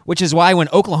 which is why when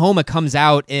Oklahoma comes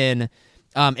out in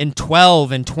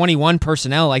 12 and 21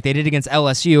 personnel like they did against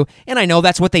LSU, and I know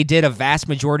that's what they did a vast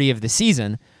majority of the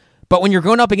season, but when you're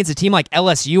going up against a team like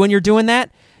LSU and you're doing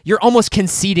that, you're almost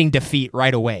conceding defeat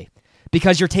right away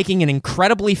because you're taking an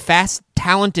incredibly fast,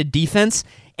 talented defense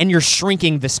and you're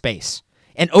shrinking the space.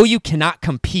 And OU cannot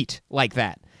compete like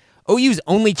that. OU's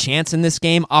only chance in this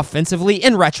game offensively,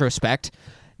 in retrospect,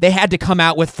 they had to come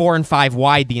out with 4 and 5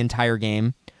 wide the entire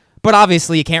game, but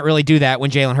obviously you can't really do that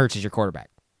when Jalen Hurts is your quarterback.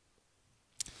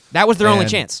 That was their only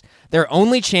chance. Their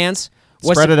only chance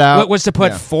was to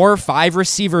put 4 or 5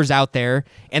 receivers out there,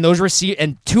 and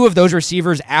and 2 of those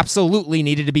receivers absolutely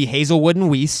needed to be Hazelwood and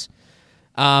Weiss,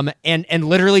 and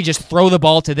literally just throw the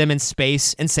ball to them in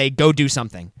space and say, "Go do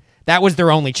something." That was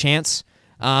their only chance,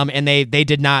 and they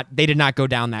did not go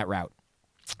down that route.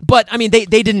 But I mean, they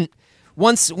didn't.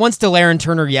 Once De'Aaron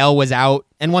Turner-Yell was out,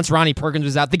 and once Ronnie Perkins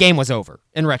was out, the game was over.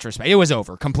 In retrospect, it was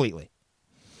over completely.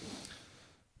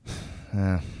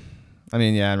 I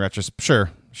mean, yeah, in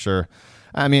retrospect, sure.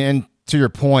 I mean, and to your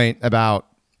point about,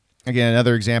 again,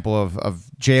 another example of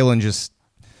Jalen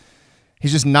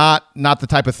he's just not the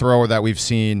type of thrower that we've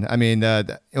seen. I mean,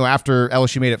 after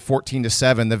LSU made it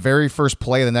 14-7, the very first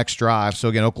play of the next drive, so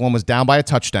again, Oklahoma's down by a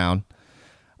touchdown,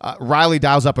 Riley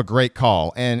dials up a great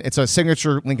call, and it's a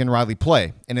signature Lincoln Riley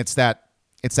play, and it's that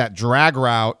drag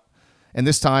route, and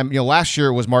this time, last year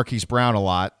it was Marquise Brown a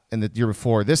lot, and the year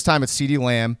before. This time it's CeeDee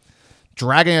Lamb,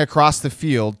 dragging across the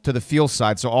field to the field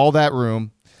side, so all that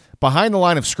room behind the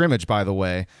line of scrimmage, by the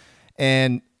way.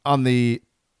 And on the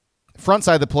front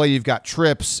side of the play, you've got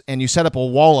trips, and you set up a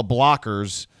wall of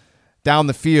blockers down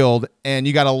the field, and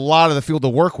you got a lot of the field to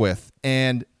work with.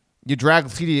 And you drag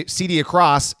CD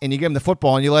across, and you give him the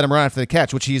football, and you let him run after the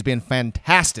catch, which he's been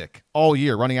fantastic all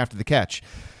year running after the catch.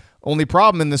 Only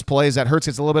problem in this play is that Hurts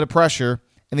gets a little bit of pressure,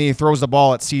 and then he throws the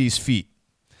ball at CD's feet.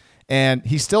 And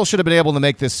he still should have been able to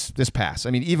make this pass.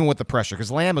 I mean, even with the pressure, because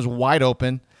Lamb is wide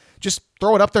open. Just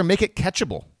throw it up there, make it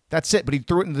catchable. That's it. But he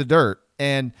threw it in the dirt,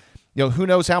 and who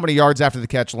knows how many yards after the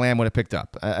catch Lamb would have picked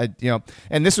up.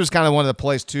 And this was kind of one of the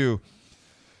plays too.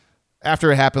 After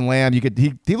it happened, Lamb, he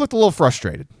looked a little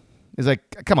frustrated. He's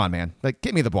like, "Come on, man! Like,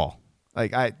 get me the ball."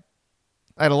 Like I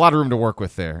had a lot of room to work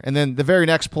with there. And then the very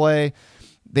next play,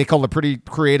 they called a pretty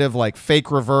creative like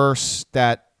fake reverse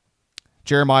that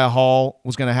Jeremiah Hall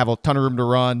was going to have a ton of room to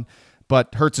run,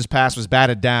 but Hurts' pass was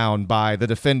batted down by the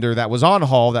defender that was on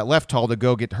Hall, that left Hall to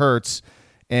go get Hurts.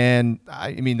 And,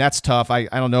 I mean, that's tough. I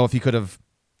don't know if he could have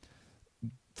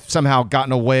somehow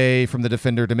gotten away from the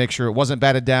defender to make sure it wasn't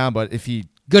batted down, but if he...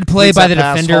 Good play by the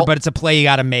defender, but it's a play you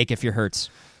got to make if you're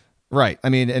Hurts. Right. I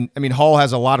mean, Hall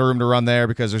has a lot of room to run there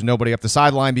because there's nobody up the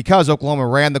sideline because Oklahoma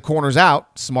ran the corners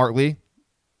out smartly,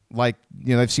 like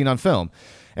they've seen on film.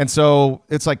 And so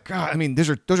it's like, God, I mean, those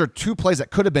are 2 plays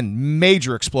that could have been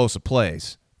major explosive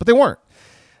plays, but they weren't.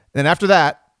 Then after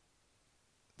that,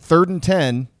 3rd and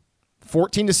 10,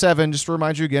 14-7, just to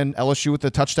remind you again, LSU with the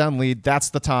touchdown lead. That's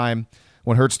the time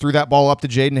when Hurts threw that ball up to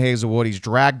Jaden Hazelwood. He's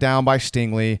dragged down by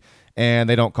Stingley, and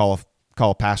they don't call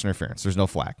a pass interference. There's no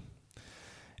flag.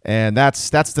 And that's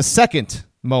the second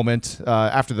moment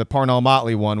after the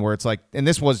Parnell-Motley one where it's like, and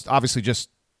this was obviously just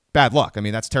bad luck. I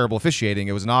mean, that's terrible officiating.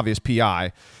 It was an obvious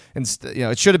PI. And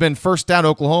it should have been first down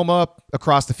Oklahoma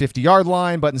across the 50-yard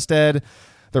line, but instead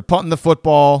they're punting the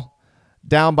football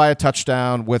down by a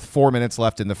touchdown with 4 minutes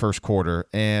left in the first quarter.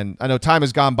 And I know time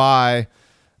has gone by,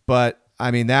 but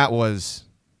I mean, that was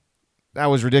that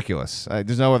was ridiculous.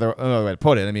 There's no other way to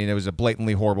put it. I mean, it was a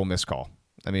blatantly horrible missed call.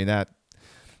 I mean,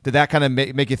 did that kind of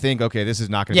make you think, okay, this is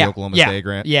not going to be Oklahoma's day,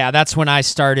 Grant? Yeah, that's when I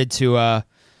started to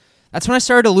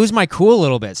lose my cool a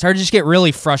little bit. Started to just get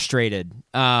really frustrated.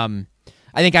 I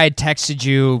think I had texted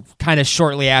you kind of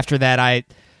shortly after that. I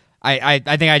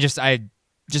think I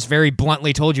just very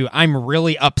bluntly told you I'm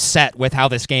really upset with how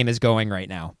this game is going right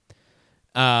now.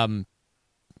 And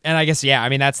I guess I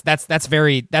mean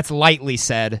that's lightly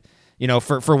said,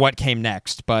 for what came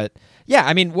next. But yeah,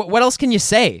 I mean, what else can you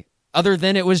say other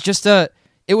than it was just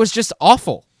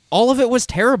awful. All of it was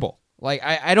terrible. Like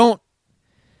I don't.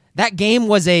 That game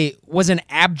was an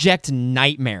abject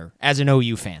nightmare as an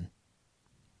OU fan.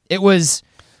 It was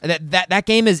that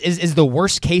game is the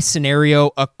worst case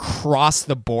scenario across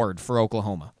the board for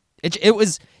Oklahoma. It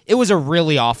was a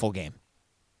really awful game.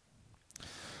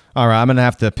 All right, I'm gonna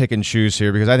have to pick and choose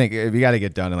here because I think we got to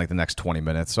get done in like the next 20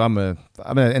 minutes. So I'm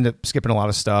gonna end up skipping a lot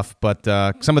of stuff, but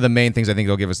some of the main things I think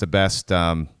will give us the best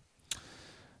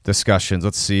discussions.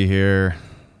 Let's see here.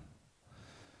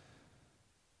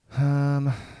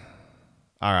 All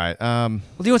right. Well,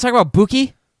 do you want to talk about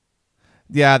Buki?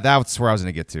 Yeah, that's where I was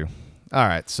going to get to. All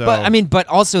right. So, but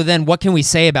also then what can we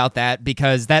say about that?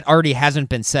 Because that already hasn't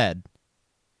been said.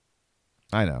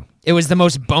 I know. It was the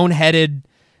most boneheaded,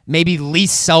 maybe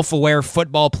least self-aware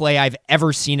football play I've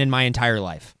ever seen in my entire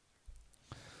life.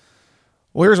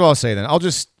 Well, here's what I'll say then. I'll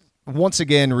just once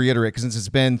again reiterate, because since it's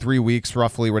been 3 weeks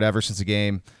roughly, whatever, since the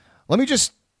game, let me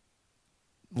just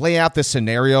lay out the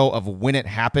scenario of when it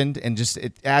happened, and just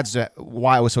it adds to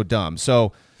why it was so dumb.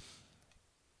 So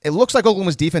it looks like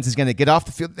Oklahoma's defense is going to get off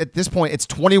the field. At this point, it's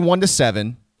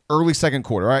 21-7, early second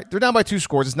quarter. All right, they're down by 2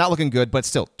 scores. It's not looking good, but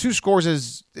still, 2 scores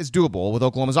is doable with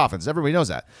Oklahoma's offense. Everybody knows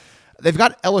that. They've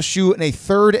got LSU in a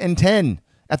 3rd and 10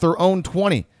 at their own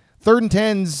 20. 3rd and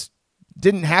 10s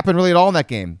didn't happen really at all in that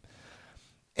game.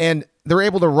 And they're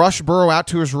able to rush Burrow out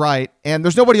to his right, and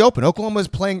there's nobody open. Oklahoma is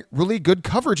playing really good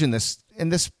coverage in this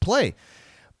play.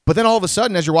 But then all of a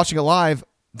sudden, as you're watching it live,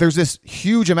 there's this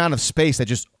huge amount of space that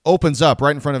just opens up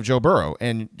right in front of Joe Burrow.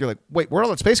 And you're like, wait, where'd all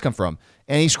that space come from?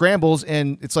 And he scrambles,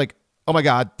 and it's like, oh my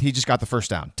God, he just got the first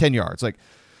down, 10 yards. Like,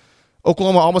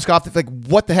 Oklahoma almost got like,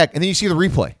 what the heck? And then you see the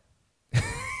replay.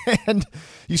 And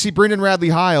you see Brendan Radley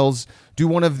Hiles do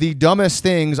one of the dumbest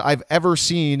things I've ever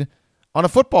seen on a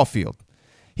football field.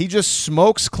 He just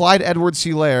smokes Clyde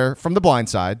Edwards-Helaire from the blind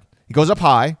side. He goes up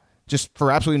high, just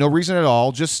for absolutely no reason at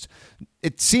all. Just,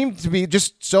 it seemed to be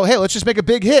just so, hey, let's just make a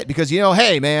big hit because,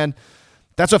 hey, man,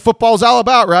 that's what football's all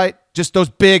about, right? Just those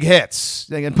big hits,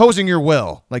 imposing your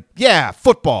will. Like, yeah,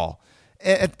 football.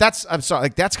 And I'm sorry,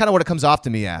 like that's kind of what it comes off to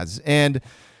me as. And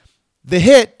the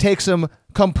hit takes him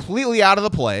completely out of the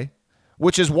play,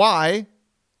 which is why,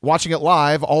 watching it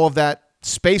live, all of that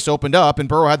space opened up and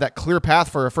Burrow had that clear path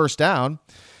for a first down.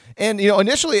 And,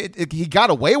 initially he got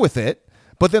away with it,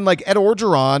 but then like Ed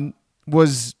Orgeron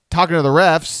was talking to the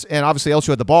refs, and obviously LSU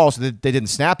had the ball, so they didn't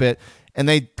snap it, and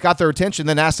they got their attention,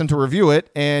 then asked him to review it,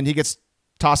 and he gets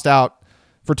tossed out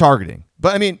for targeting.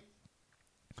 But I mean,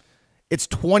 it's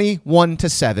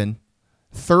 21-7,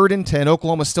 3rd and 10.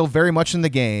 Oklahoma's still very much in the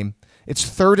game. It's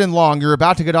 3rd and long. You're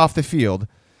about to get off the field.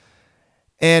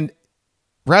 And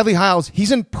Radley Hiles,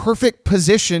 he's in perfect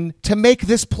position to make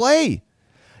this play.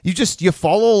 You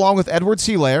follow along with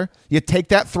Edwards-Helaire. You take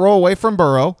that throw away from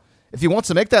Burrow. If he wants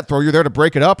to make that throw, you're there to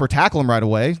break it up or tackle him right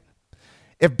away.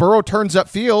 If Burrow turns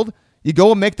upfield, you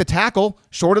go and make the tackle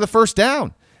short of the first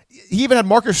down. He even had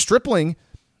Marcus Stripling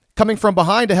coming from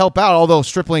behind to help out, although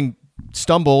Stripling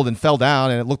stumbled and fell down,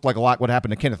 and it looked like a lot what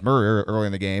happened to Kenneth Murray early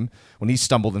in the game when he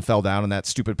stumbled and fell down in that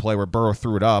stupid play where Burrow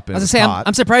threw it up. And I was gonna say,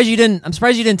 I'm surprised you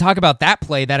didn't talk about that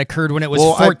play that occurred when it was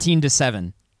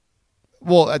 14-7.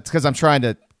 Well, it's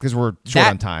because we're short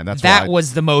on time. That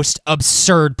was the most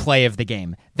absurd play of the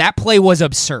game. That play was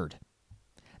absurd.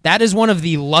 That is one of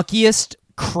the luckiest,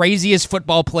 craziest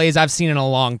football plays I've seen in a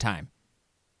long time.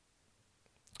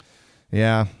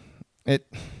 Yeah,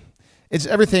 it's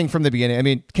everything from the beginning. I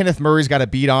mean, Kenneth Murray's got a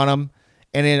beat on him,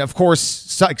 and then of course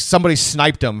somebody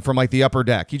sniped him from like the upper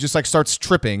deck. He just like starts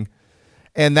tripping,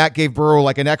 and that gave Burrow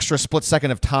like an extra split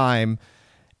second of time.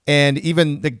 And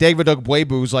even the David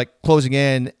Ogbuebu's like closing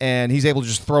in, and he's able to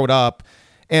just throw it up.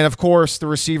 And of course, the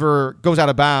receiver goes out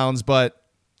of bounds, but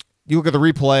you look at the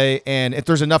replay, and if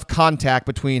there's enough contact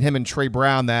between him and Trey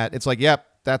Brown that it's like, yep,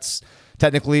 that's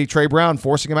technically Trey Brown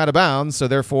forcing him out of bounds. So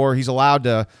therefore, he's allowed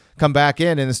to come back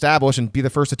in and establish and be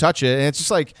the first to touch it. And it's just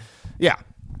like, yeah.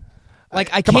 Like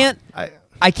I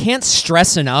can't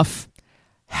stress enough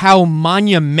how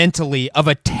monumentally of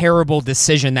a terrible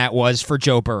decision that was for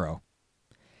Joe Burrow.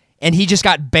 And he just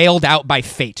got bailed out by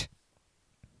fate.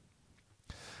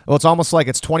 well, it's almost like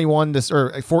it's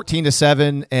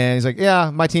 14-7, and he's like, yeah,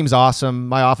 my team's awesome,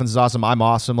 my offense is awesome, I'm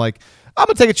awesome. Like, I'm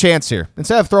gonna take a chance here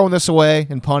instead of throwing this away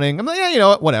and punting. I'm like, yeah, you know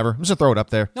what, whatever. I'm just gonna throw it up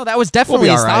there. No, that was definitely We'll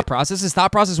be his all right. thought process. His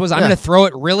thought process was, I'm gonna throw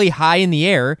it really high in the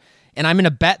air, and I'm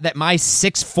gonna bet that my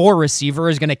 6'4" receiver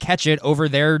is gonna catch it over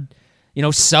their,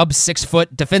 sub 6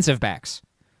 foot defensive backs.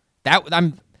 That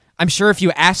I'm sure if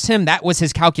you asked him, that was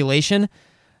his calculation,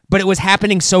 but it was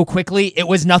happening so quickly, it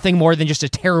was nothing more than just a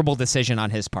terrible decision on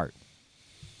his part.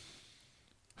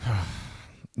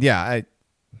 Yeah,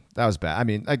 that was bad. I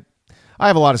mean, I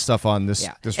have a lot of stuff on this.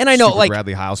 Yeah. This And I know, stupid like,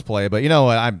 Bradley Hiles play, but you know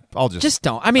what? I'll just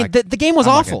don't. I mean, the game was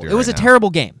I'm not gonna awful. do It was a right now. terrible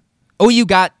game. OU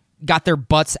got their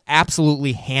butts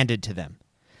absolutely handed to them.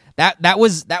 That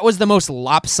was the most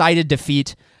lopsided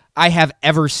defeat I have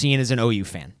ever seen as an OU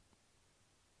fan.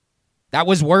 That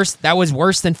was worse. That was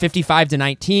worse than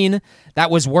 55-19.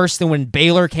 That was worse than when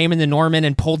Baylor came into Norman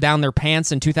and pulled down their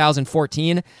pants in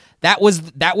 2014. That was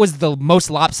the most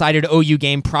lopsided OU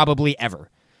game probably ever.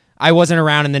 I wasn't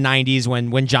around in the 90s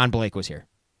when John Blake was here.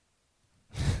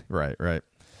 Right.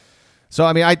 So,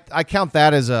 I mean, I count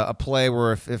that as a play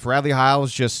where if Bradley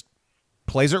Hiles just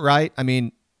plays it right, I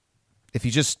mean, if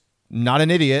he's just not an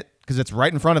idiot because it's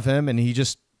right in front of him and he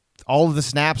just, all of the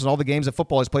snaps and all the games of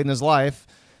football he's played in his life,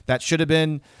 that should have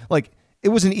been, like, it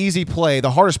was an easy play.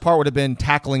 The hardest part would have been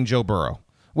tackling Joe Burrow,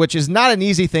 which is not an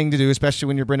easy thing to do, especially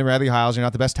when you're Brendan Bradley Hiles. You're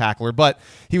not the best tackler, but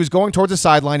he was going towards the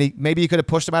sideline. Maybe he could have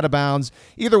pushed him out of bounds.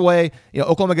 Either way,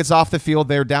 Oklahoma gets off the field.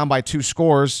 They're down by 2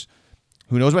 scores.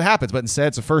 Who knows what happens? But instead,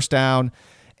 it's a first down,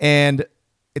 and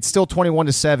it's still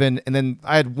 21-7. And then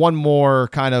I had one more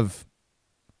kind of,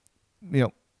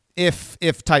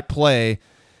 if type play,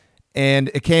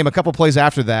 and it came a couple plays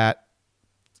after that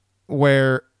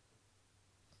where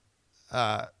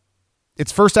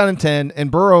it's first down and 10, and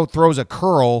Burrow throws a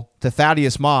curl to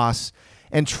Thaddeus Moss,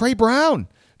 and Trey Brown,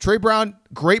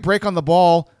 great break on the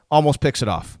ball, almost picks it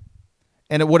off,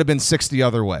 and it would have been 6 the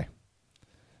other way.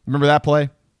 Remember that play?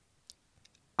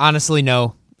 Honestly,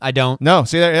 no, I don't. No,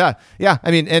 see there, yeah.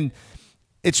 I mean, and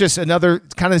it's just another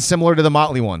kind of similar to the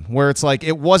Motley one, where it's like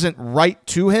it wasn't right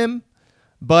to him,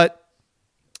 but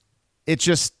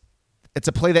it's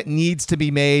a play that needs to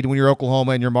be made when you're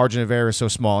Oklahoma and your margin of error is so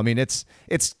small. I mean, it's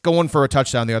going for a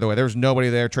touchdown the other way. There was nobody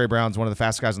there. Trey Brown's one of the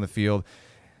fastest guys on the field.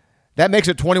 That makes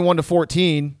it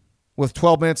 21-14 with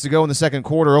 12 minutes to go in the second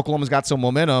quarter. Oklahoma's got some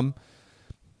momentum.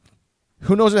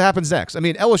 Who knows what happens next? I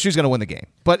mean, LSU's going to win the game,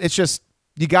 but it's just,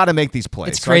 you got to make these plays.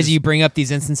 It's crazy you bring up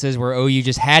these instances where OU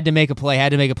just had to make a play.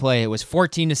 It was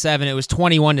 14-7. It was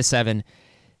 21-7.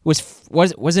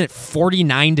 Wasn't it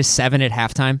 49-7 at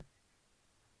halftime?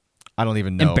 I don't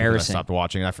even know. Embarrassing. I stopped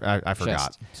watching. I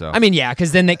forgot. So I mean, yeah,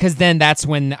 because then that's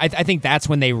when I think that's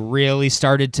when they really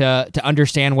started to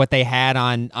understand what they had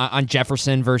on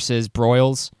Jefferson versus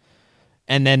Broyles,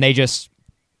 and then they just,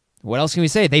 what else can we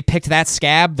say? They picked that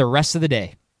scab the rest of the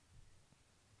day.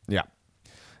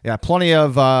 Yeah, plenty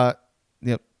of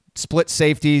split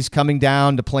safeties coming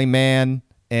down to play man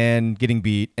and getting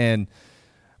beat. And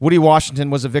Woody Washington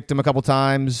was a victim a couple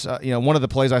times. One of the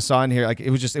plays I saw in here, like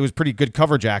it was pretty good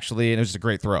coverage actually, and it was just a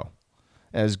great throw.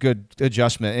 It was good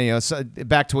adjustment. And, so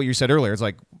back to what you said earlier, it's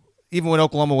like even when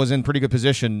Oklahoma was in pretty good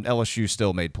position, LSU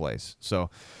still made plays.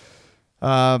 So, Hats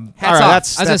all right, off.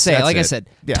 that's I was gonna say, like it. I said,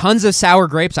 Yeah. tons of sour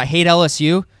grapes. I hate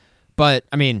LSU, but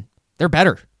I mean, they're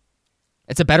better.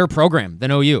 It's a better program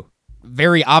than OU.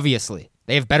 Very obviously,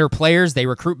 they have better players. They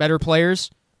recruit better players.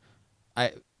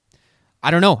 I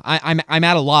don't know. I'm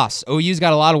at a loss. OU's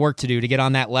got a lot of work to do to get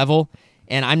on that level,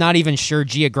 and I'm not even sure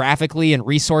geographically and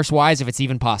resource wise if it's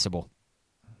even possible.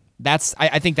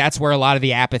 I think that's where a lot of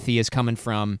the apathy is coming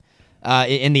from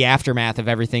in the aftermath of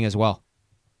everything as well.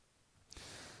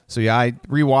 So yeah, I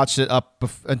rewatched it up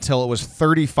until it was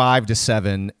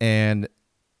 35-7, and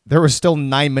there was still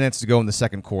 9 minutes to go in the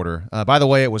second quarter. By the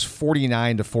way, it was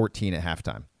 49-14 at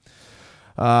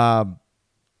halftime.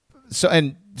 So,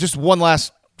 and just one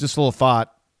last, little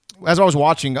thought. As I was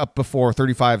watching up before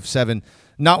 35-7,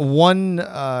 not one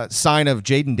sign of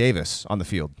Jaden Davis on the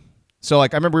field. So,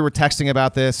 like, I remember we were texting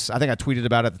about this. I think I tweeted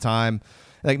about it at the time.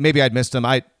 Like, maybe I'd missed him.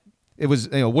 It was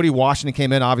Woody Washington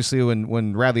came in obviously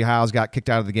when Bradley Hiles got kicked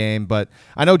out of the game, but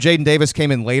I know Jaden Davis came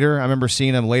in later. I remember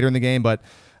seeing him later in the game, but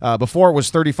before it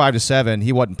was 35-7,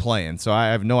 he wasn't playing. So I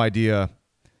have no idea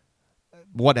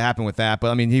what happened with that. But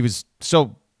I mean, he was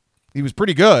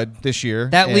pretty good this year.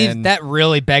 That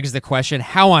really begs the question: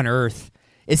 how on earth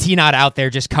is he not out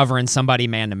there just covering somebody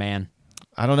man to man?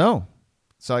 I don't know.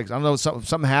 So I don't know.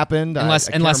 Something happened. Unless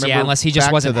he just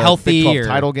back wasn't to the healthy Big 12 or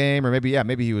title game, or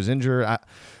maybe he was injured.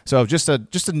 So just a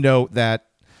note that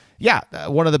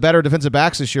one of the better defensive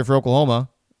backs this year for Oklahoma.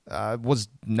 was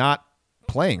not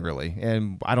playing really,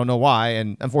 and I don't know why.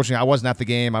 And unfortunately, I wasn't at the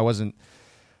game. I wasn't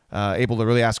able to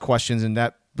really ask questions, and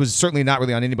that was certainly not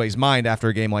really on anybody's mind after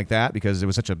a game like that because it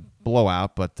was such a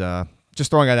blowout. But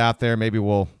just throwing it out there, maybe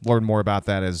we'll learn more about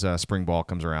that as spring ball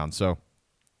comes around. So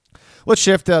let's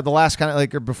shift the last kind of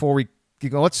like before we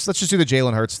go. Let's just do the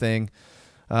Jalen Hurts thing.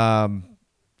 And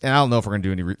I don't know if we're going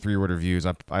to do any 3-word reviews.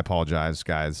 I apologize,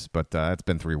 guys, but it's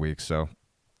been 3 weeks. So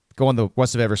go on the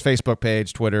West of Everest Facebook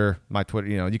page, Twitter, my Twitter.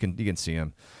 You can see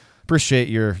them. Appreciate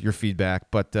your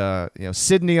feedback. But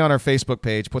Sydney on our Facebook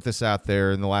page put this out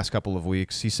there in the last couple of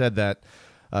weeks. He said that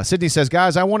Sydney says,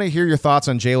 guys, I want to hear your thoughts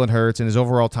on Jalen Hurts and his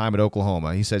overall time at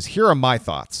Oklahoma. He says, here are my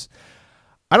thoughts.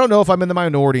 I don't know if I'm in the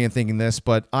minority in thinking this,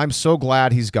 but I'm so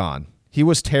glad he's gone. He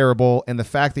was terrible, and the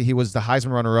fact that he was the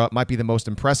Heisman runner-up might be the most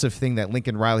impressive thing that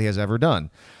Lincoln Riley has ever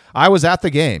done. I was at the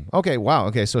game. Okay, wow.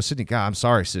 Okay, so Sydney, God, I'm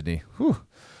sorry, Sydney. Whew.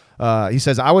 He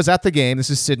says, I was at the game. This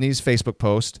is Sydney's Facebook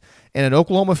post, and an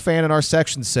Oklahoma fan in our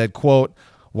section said, quote,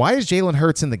 why is Jalen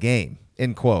Hurts in the game,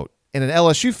 end quote. And an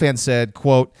LSU fan said,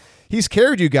 quote, he's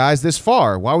carried you guys this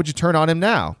far. Why would you turn on him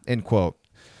now, end quote.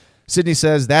 Sydney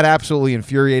says, that absolutely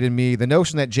infuriated me. The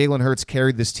notion that Jalen Hurts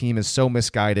carried this team is so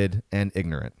misguided and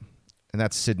ignorant. And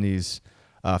that's Sydney's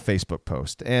Facebook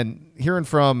post. And hearing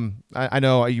from, I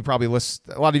know you probably listen,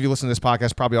 a lot of you listen to this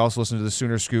podcast probably also listen to the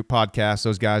Sooner Scoop podcast.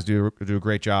 Those guys do a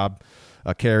great job.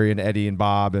 Carrie and Eddie and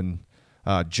Bob and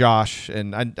Josh.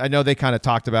 And I know they kind of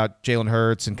talked about Jalen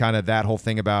Hurts and kind of that whole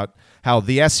thing about how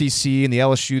the SEC and the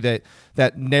LSU,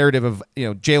 that narrative of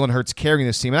Jalen Hurts carrying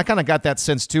this team. And I kind of got that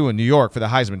sense too in New York for the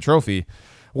Heisman Trophy.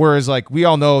 Whereas like we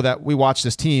all know that we watched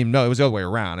this team. No, it was the other way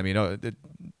around. I mean,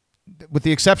 with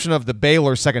the exception of the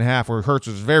Baylor second half where Hurts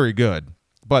was very good.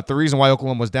 But the reason why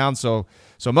Oklahoma was down so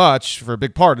much for a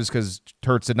big part is because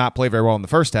Hurts did not play very well in the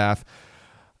first half.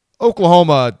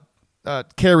 Oklahoma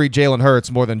carried Jalen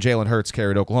Hurts more than Jalen Hurts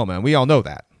carried Oklahoma, and we all know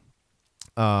that.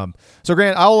 So,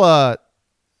 Grant, I'll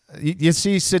you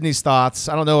see Sydney's thoughts.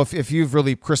 I don't know if you've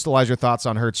really crystallized your thoughts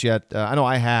on Hurts yet. I know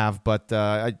I have, but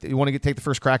you want to take the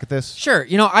first crack at this? Sure.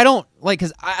 I don't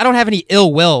because I don't have any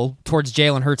ill will towards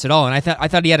Jalen Hurts at all, and I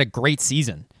thought he had a great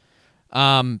season.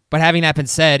 But having that been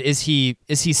said, is he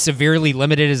severely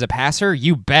limited as a passer?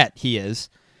 You bet he is.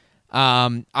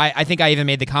 I think I even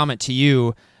made the comment to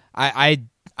you. I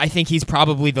think he's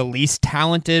probably the least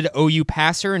talented OU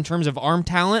passer in terms of arm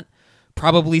talent,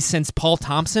 probably since Paul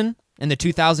Thompson in the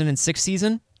 2006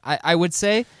 season, I would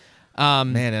say.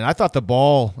 Man, and I thought the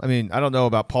ball, I mean, I don't know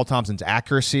about Paul Thompson's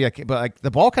accuracy, but the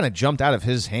ball kind of jumped out of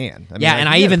his hand. I mean, yeah, and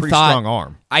he had a pretty strong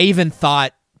arm. I even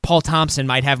thought Paul Thompson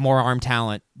might have more arm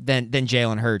talent than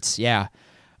Jalen Hurts, yeah.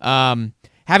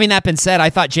 Having that been said, I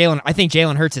think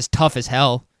Jalen Hurts is tough as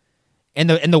hell. And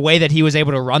the way that he was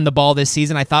able to run the ball this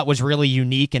season, I thought was really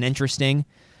unique and interesting.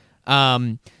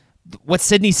 What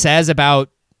Sydney says about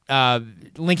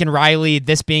Lincoln Riley,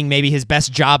 this being maybe his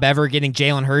best job ever, getting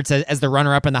Jalen Hurts as the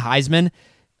runner-up in the Heisman,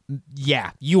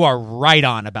 yeah, you are right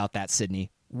on about that,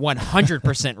 Sydney.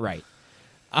 100% right.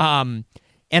 And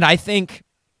I think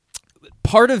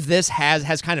part of this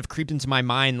has kind of creeped into my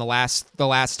mind the last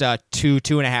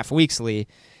 2.5 weeks, Lee,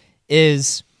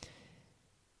 is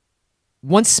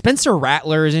once Spencer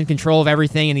Rattler is in control of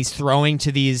everything and he's throwing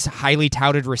to these highly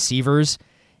touted receivers,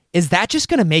 is that just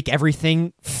going to make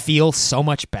everything feel so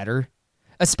much better?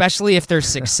 Especially if there's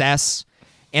success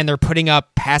and they're putting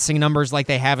up passing numbers like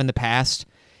they have in the past.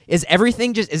 Is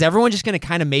everyone just going to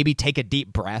kind of maybe take a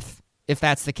deep breath if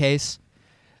that's the case?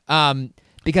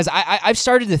 Because I've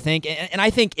started to think, and I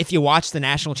think if you watch the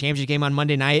national championship game on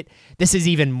Monday night, this is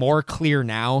even more clear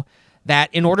now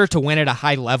that in order to win at a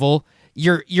high level,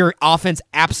 your offense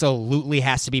absolutely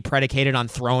has to be predicated on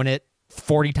throwing it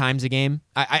 40 times a game.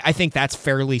 I think that's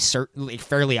fairly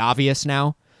obvious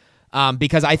now,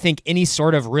 because I think any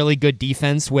sort of really good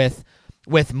defense with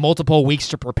multiple weeks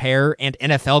to prepare and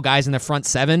NFL guys in the front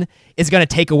seven is going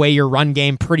to take away your run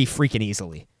game pretty freaking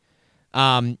easily.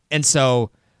 And so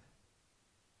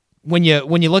when you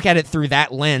look at it through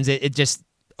that lens, it just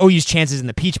OU's chances in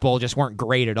the Peach Bowl just weren't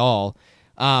great at all.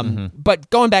 But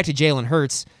going back to Jalen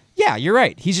Hurts, yeah, you're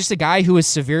right. He's just a guy who is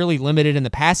severely limited in the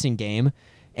passing game.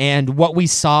 And what we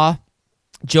saw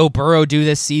Joe Burrow do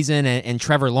this season and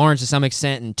Trevor Lawrence to some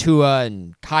extent and Tua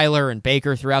and Kyler and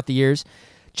Baker throughout the years,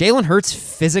 Jalen Hurts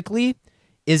physically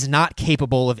is not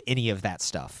capable of any of that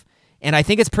stuff. And I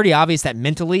think it's pretty obvious that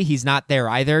mentally he's not there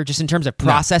either, just in terms of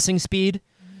processing speed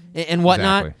and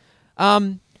whatnot.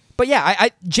 Exactly. But yeah,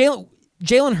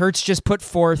 Jalen Hurts just put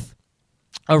forth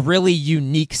a really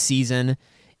unique season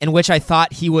in which I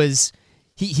thought he was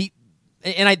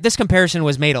this comparison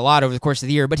was made a lot over the course of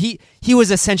the year, but he was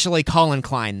essentially Colin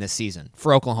Klein this season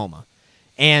for Oklahoma.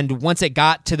 And once it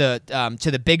got to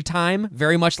the big time,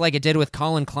 very much like it did with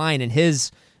Colin Klein in his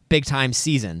big time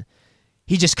season,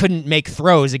 he just couldn't make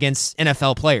throws against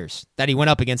NFL players that he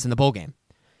went up against in the bowl game.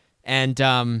 And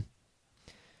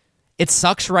it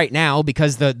sucks right now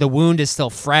because the wound is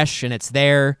still fresh and it's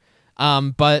there.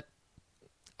 But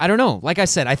I don't know. Like I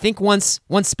said, I think once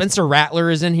Spencer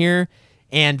Rattler is in here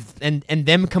and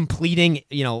them completing,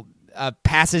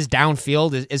 passes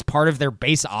downfield is part of their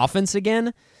base offense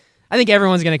again, I think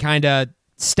everyone's going to kind of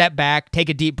step back, take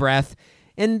a deep breath,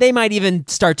 and they might even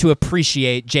start to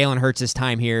appreciate Jalen Hurts'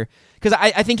 time here because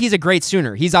I think he's a great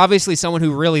Sooner. He's obviously someone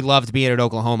who really loved being at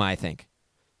Oklahoma, I think.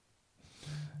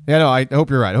 Yeah, no, I hope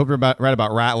you're right. I hope you're right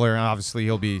about Rattler. Obviously,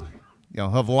 he'll be, he'll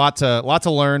have a lot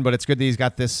to learn, but it's good that he's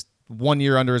got this 1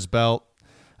 year under his belt.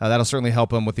 That'll certainly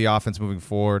help him with the offense moving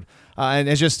forward. And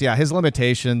it's just, his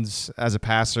limitations as a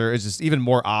passer is just even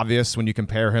more obvious when you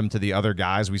compare him to the other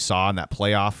guys we saw in that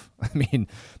playoff. I mean,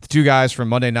 the two guys from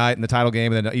Monday night in the title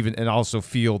game, and then and also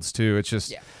Fields too. It's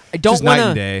just, I don't just wanna, night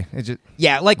and day. It's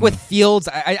just, with Fields,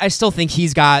 I still think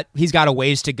he's got a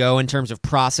ways to go in terms of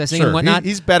processing and whatnot.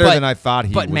 He's better than I thought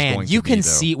he was going to be. But man, you can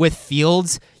see with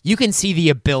Fields, you can see the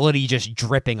ability just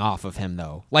dripping off of him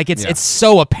though. Like it's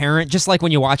so apparent, just like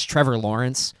when you watch Trevor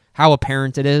Lawrence, how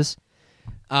apparent it is.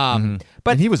 But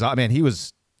and he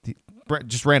was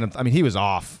just random. I mean, he was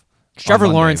off. Trevor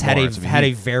Lawrence had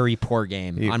a very poor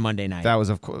game on Monday night. That was,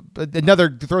 of course,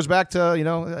 another throws back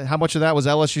to how much of that was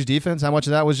LSU's defense, how much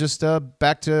of that was just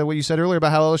back to what you said earlier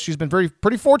about how LSU's been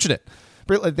pretty fortunate.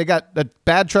 They got a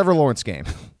bad Trevor Lawrence game.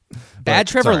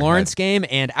 Trevor Lawrence game,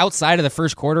 and outside of the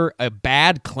first quarter, a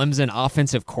bad Clemson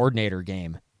offensive coordinator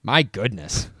game. My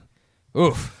goodness.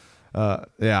 Oof. I'll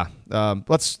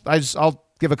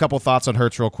give a couple thoughts on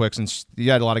Hurts real quick since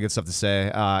you had a lot of good stuff to say.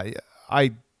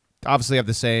 I obviously have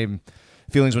the same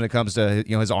feelings when it comes to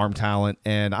his arm talent,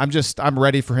 and I'm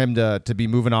ready for him to be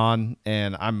moving on,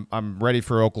 and I'm ready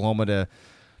for Oklahoma to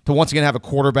once again have a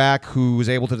quarterback who is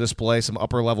able to display some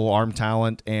upper level arm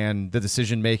talent and the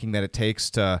decision making that it takes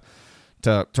to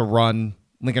run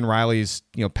Lincoln Riley's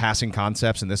passing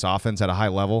concepts in this offense at a high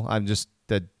level. I'm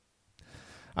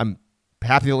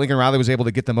happy that Lincoln Riley was able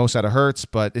to get the most out of Hurts,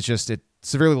 but it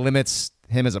severely limits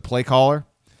him as a play caller.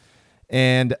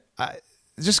 And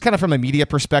just kind of from a media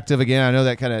perspective, again, I know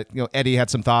that kind of Eddie had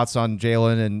some thoughts on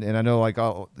Jalen, and I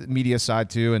know the media side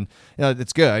too, and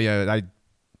it's good.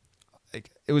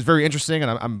 It was very interesting,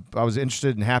 and I was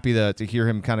interested and happy to hear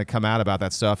him kind of come out about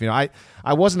that stuff. I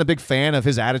wasn't a big fan of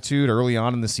his attitude early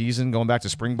on in the season, going back to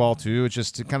spring ball too. It's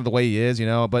just kind of the way he is,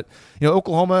 But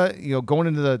Oklahoma, going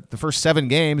into the first 7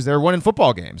 games, they're winning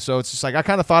football games. So it's just like I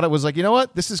kind of thought it was like,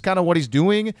 what, this is kind of what he's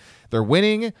doing. They're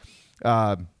winning.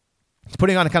 He's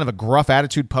putting on a kind of a gruff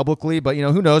attitude publicly, but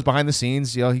who knows behind the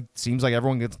scenes? He seems like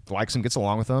everyone likes him, gets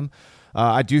along with him.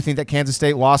 I do think that Kansas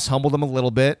State loss humbled him a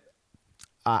little bit.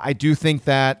 I do think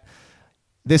that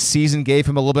this season gave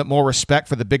him a little bit more respect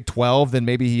for the Big 12 than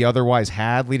maybe he otherwise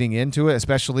had leading into it.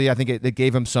 Especially, I think it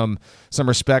gave him some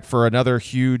respect for another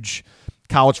huge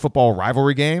college football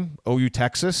rivalry game, OU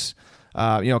Texas.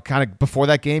 Kind of before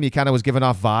that game, he kind of was giving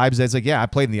off vibes that's like, I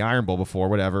played in the Iron Bowl before,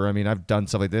 whatever. I mean, I've done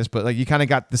stuff like this, but you kind of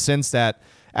got the sense that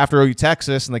after OU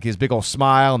Texas and his big old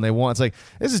smile and they won, it's like,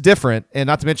 this is different. And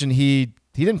not to mention he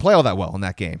didn't play all that well in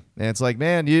that game. And it's like,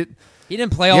 man, he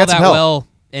didn't play all that well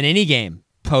in any game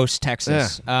post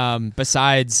Texas,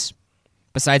 besides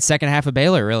second half of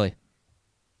Baylor, really.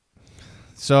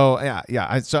 So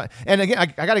and again, I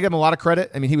got to give him a lot of credit.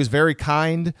 I mean, he was very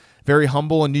kind, very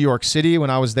humble in New York City when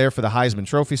I was there for the Heisman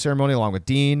Trophy ceremony along with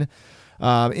Dean.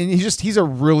 And he's a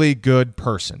really good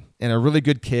person and a really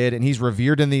good kid, and he's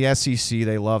revered in the SEC.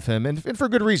 They love him, and for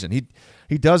good reason.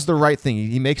 He does the right thing.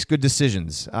 He makes good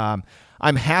decisions.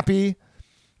 I'm happy,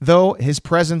 though, his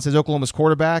presence as Oklahoma's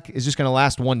quarterback is just going to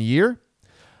last 1 year.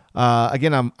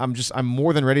 Again, I'm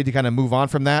more than ready to kind of move on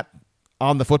from that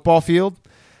on the football field.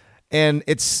 And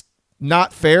it's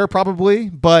not fair, probably,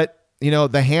 but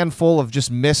the handful of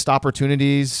just missed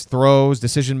opportunities, throws,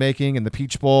 decision making in the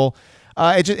Peach Bowl,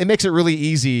 it makes it really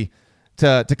easy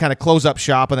to kind of close up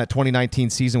shop on that 2019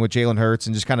 season with Jalen Hurts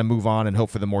and just kind of move on and hope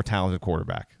for the more talented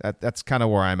quarterback. That's kind of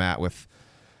where I'm at with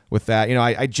that.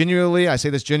 I say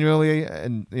this genuinely,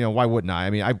 and why wouldn't I? I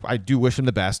mean, I do wish him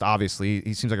the best. Obviously,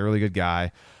 he seems like a really good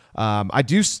guy.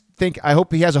 I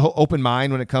hope he has an open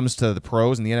mind when it comes to the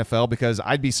pros in the NFL, because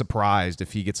I'd be surprised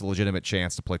if he gets a legitimate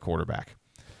chance to play quarterback.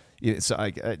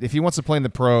 If he wants to play in the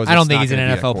pros, I don't think he's an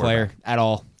NFL player at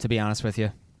all, to be honest with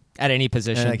you, at any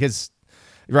position.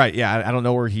 Right, yeah, I don't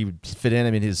know where he would fit in.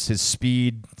 I mean, his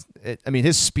speed.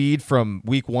 His speed from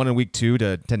week 1 and week 2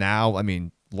 to now. I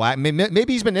mean,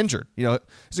 maybe he's been injured. There's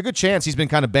a good chance he's been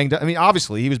kind of banged up. I mean,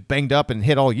 obviously he was banged up and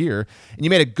hit all year. And you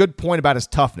made a good point about his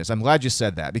toughness. I'm glad you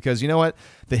said that, because you know what?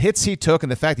 The hits he took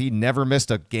and the fact that he never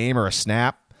missed a game or a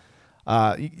snap,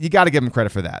 you got to give him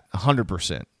credit for that.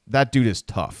 100%. That dude is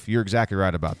tough. You're exactly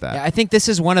right about that. Yeah, I think this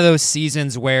is one of those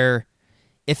seasons where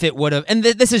if it would have, and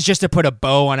this is just to put a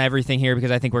bow on everything here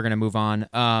because I think we're going to move on.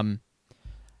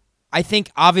 I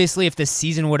think obviously if the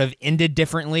season would have ended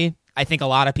differently, I think a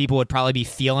lot of people would probably be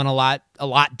feeling a lot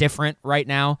different right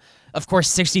now. Of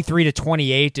course,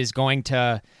 63-28 is going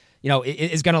to,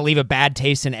 is going to leave a bad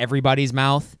taste in everybody's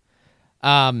mouth.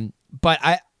 But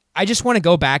I just want to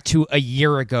go back to a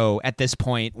year ago at this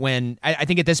point when I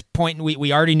think at this point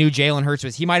we already knew Jalen Hurts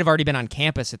he might have already been on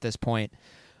campus at this point.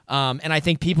 And I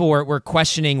think people were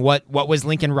questioning what was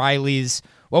Lincoln Riley's,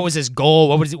 what was his goal,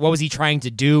 what was he trying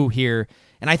to do here.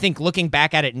 And I think looking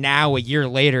back at it now, a year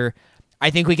later, I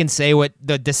think we can say what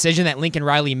the decision that Lincoln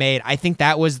Riley made, I think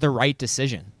that was the right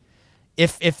decision.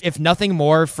 If nothing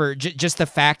more for just the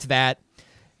fact that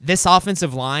this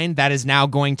offensive line that is now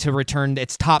going to return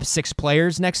its top 6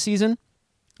 players next season,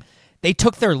 they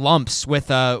took their lumps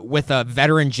with a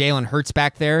veteran Jalen Hurts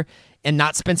back there and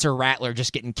not Spencer Rattler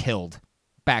just getting killed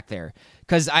back there.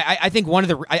 Because I think one of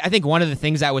the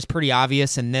things that was pretty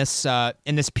obvious in this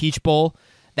Peach Bowl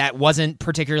that wasn't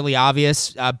particularly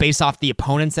obvious based off the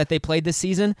opponents that they played this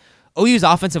season, OU's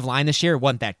offensive line this year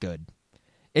wasn't that good.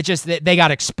 It just they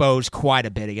got exposed quite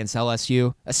a bit against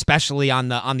LSU, especially on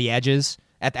the edges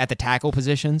at the tackle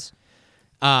positions.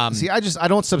 See, I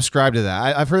don't subscribe to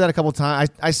that. I've heard that a couple of times.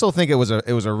 I still think it was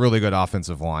a really good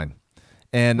offensive line,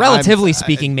 and relatively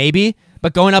speaking, maybe.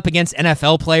 But going up against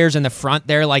NFL players in the front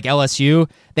there like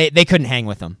LSU, they couldn't hang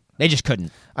with them. They just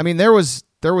couldn't. I mean, there was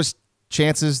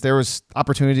chances, there was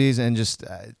opportunities, and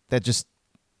the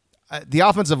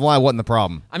offensive line wasn't the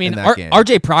problem. I mean, game.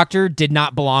 RJ Proctor did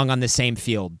not belong on the same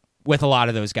field with a lot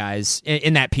of those guys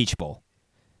in that Peach Bowl.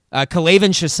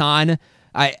 Kalavan Chassan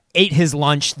ate his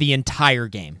lunch the entire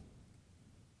game.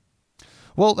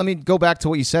 Well, I mean, go back to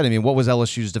what you said. I mean, what was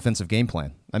LSU's defensive game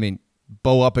plan? I mean,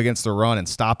 bow up against the run and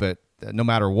stop it no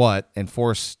matter what, and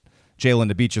force Jalen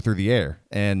to beat you through the air.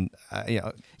 And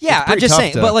yeah, I'm just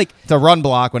saying, but to run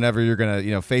block whenever you're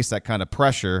gonna face that kind of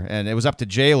pressure. And it was up to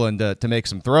Jalen to make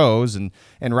some throws, and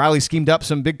Riley schemed up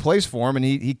some big plays for him, and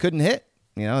he couldn't hit.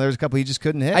 There's a couple he just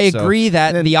couldn't hit. I agree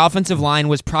that the offensive line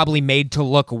was probably made to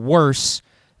look worse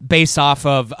based off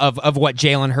of what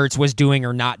Jalen Hurts was doing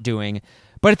or not doing.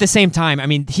 But at the same time, I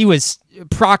mean,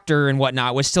 Proctor and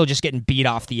whatnot was still just getting beat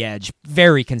off the edge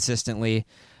very consistently.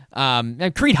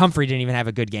 Creed Humphrey didn't even have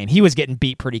a good game. He was getting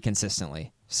beat pretty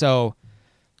consistently. So,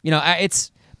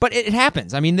 but it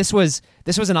happens. I mean, this was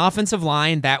an offensive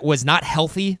line that was not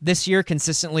healthy this year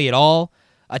consistently at all.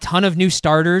 A ton of new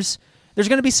starters. There's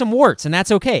going to be some warts, and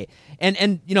that's okay.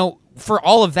 And for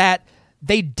all of that,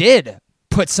 they did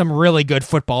put some really good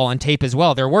football on tape as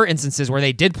well. There were instances where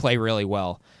they did play really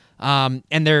well.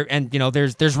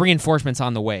 There's reinforcements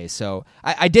on the way. So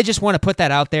I did just want to put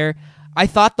that out there. I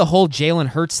thought the whole Jalen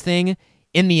Hurts thing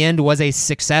in the end was a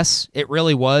success. It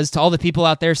really was. To all the people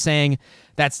out there saying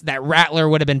that Rattler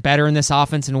would have been better in this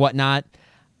offense and whatnot,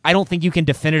 I don't think you can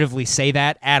definitively say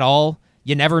that at all.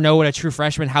 You never know what a true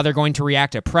freshman, how they're going to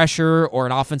react to pressure or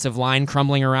an offensive line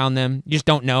crumbling around them. You just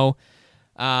don't know.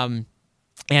 And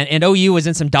OU was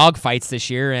in some dogfights this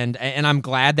year, and I'm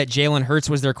glad that Jalen Hurts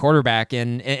was their quarterback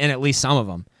in at least some of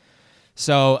them.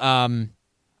 So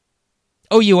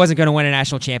OU wasn't going to win a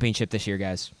national championship this year,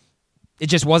 guys. It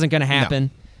just wasn't going to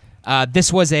happen. No.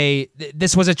 This was a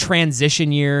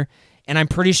transition year, and I'm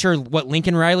pretty sure what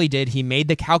Lincoln Riley did, he made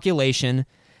the calculation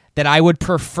that I would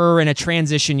prefer in a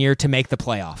transition year to make the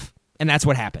playoff, and that's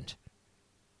what happened.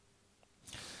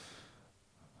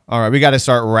 All right, we got to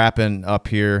start wrapping up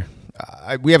here.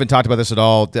 We haven't talked about this at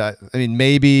all. I mean,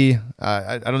 maybe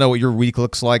I don't know what your week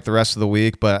looks like the rest of the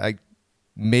week, but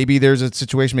maybe there's a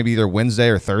situation, maybe either Wednesday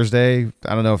or Thursday.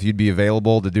 I don't know if you'd be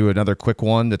available to do another quick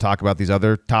one to talk about these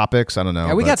other topics. I don't know.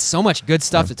 Yeah, we got so much good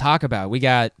stuff to talk about. We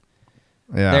got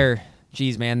their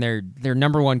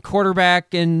number one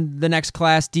quarterback in the next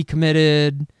class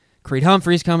decommitted. Creed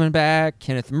Humphrey's coming back.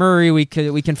 Kenneth Murray, we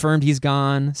confirmed he's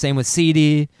gone. Same with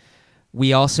CD.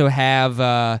 We also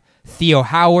have Theo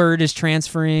Howard is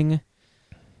transferring.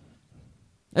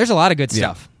 There's a lot of good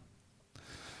stuff.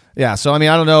 Yeah, so I mean,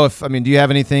 I don't know do you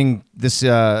have anything this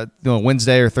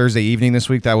Wednesday or Thursday evening this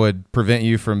week that would prevent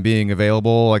you from being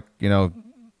available,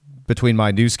 between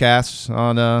my newscasts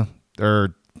on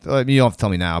or you don't have to tell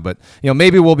me now, but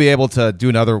maybe we'll be able to do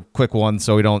another quick one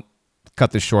so we don't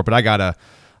cut this short. But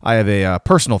I have a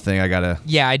personal thing I gotta.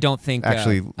 Yeah, I don't think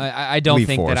actually. I don't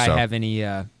think that I have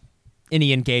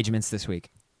any engagements this week.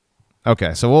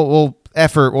 Okay, so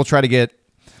we'll try to get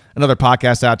another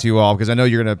podcast out to you all, because I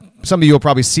know some of you will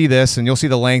probably see this and you'll see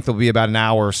the length will be about an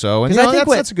hour or so. And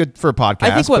that's good for a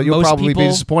podcast, but you'll probably be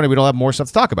disappointed we don't have more stuff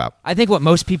to talk about. I think what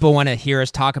most people want to hear us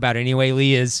talk about anyway,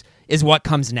 Lee, is what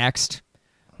comes next.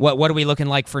 What are we looking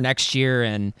like for next year?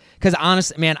 And because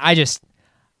honestly, man, I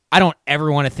don't ever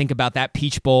want to think about that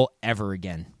Peach Bowl ever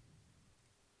again.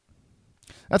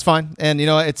 That's fine. And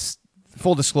it's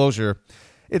full disclosure.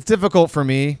 It's difficult for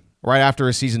me right after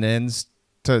a season ends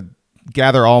to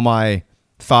gather all my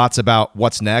thoughts about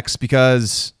what's next,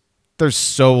 because there's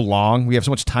so long. We have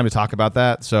so much time to talk about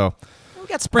that. So we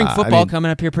got spring football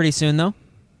coming up here pretty soon, though.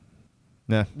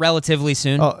 Yeah, relatively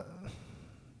soon. Oh,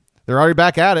 they're already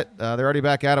back at it.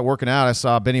 Working out. I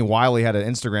saw Benny Wiley had an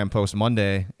Instagram post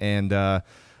Monday, and I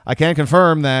can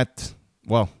confirm that.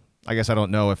 Well, I guess I don't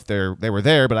know if they were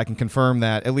there, but I can confirm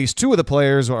that at least 2 of the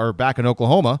players are back in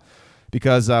Oklahoma,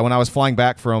 because when I was flying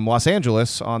back from Los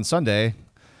Angeles on Sunday,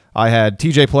 I had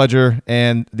TJ Pledger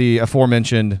and the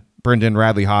aforementioned Brendan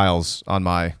Radley Hiles on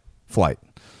my flight.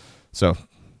 So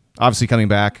obviously coming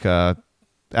back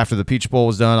after the Peach Bowl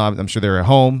was done, I'm sure they were at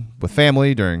home with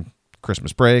family during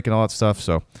Christmas break and all that stuff.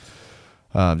 So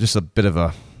just a bit of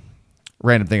a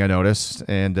random thing I noticed.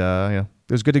 And it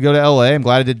was good to go to LA. I'm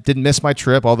glad I didn't miss my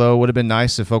trip, although it would have been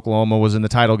nice if Oklahoma was in the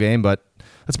title game. But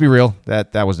let's be real,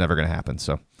 that was never going to happen.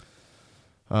 So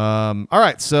all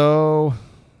right, so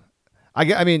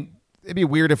I mean, it'd be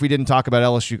weird if we didn't talk about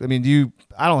LSU. I mean,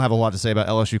 I don't have a lot to say about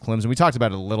LSU Clemson. We talked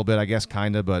about it a little bit, I guess,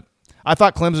 kind of, but I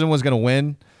thought Clemson was going to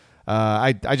win.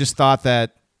 I just thought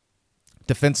that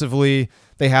defensively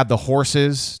they had the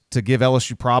horses to give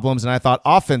LSU problems, and I thought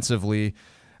offensively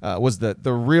was the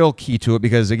real key to it,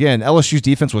 because, again, LSU's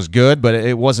defense was good, but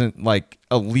it wasn't like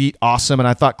elite awesome, and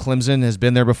I thought Clemson has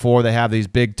been there before. They have these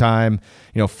big-time,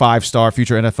 5-star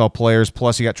future NFL players,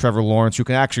 plus you got Trevor Lawrence, who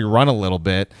can actually run a little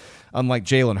bit, unlike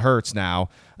Jalen Hurts now,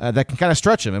 that can kind of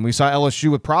stretch him. And we saw LSU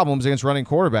with problems against running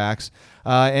quarterbacks,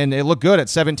 and it looked good at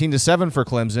 17-7 for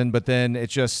Clemson, but then it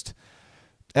just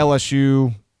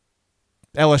LSU'd.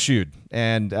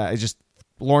 And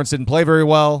Lawrence didn't play very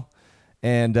well,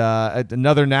 and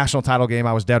another national title game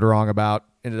I was dead wrong about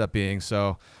ended up being.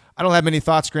 So I don't have many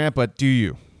thoughts, Grant, but do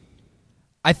you?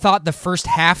 I thought the first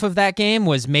half of that game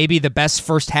was maybe the best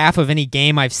first half of any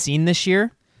game I've seen this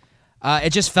year.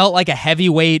 It just felt like a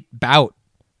heavyweight bout.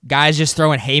 Guys just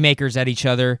throwing haymakers at each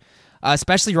other,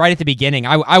 especially right at the beginning.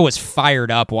 I was fired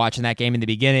up watching that game in the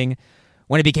beginning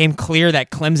when it became clear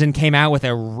that Clemson came out with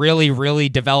a really, really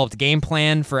developed game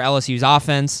plan for LSU's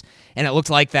offense, and it looked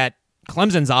like that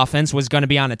Clemson's offense was going to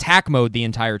be on attack mode the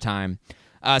entire time.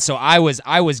 So I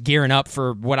was gearing up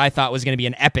for what I thought was going to be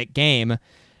an epic game,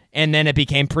 and then it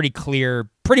became pretty clear,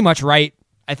 pretty much right,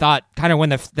 I thought, kind of when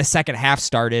the second half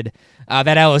started,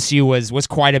 that LSU was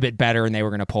quite a bit better and they were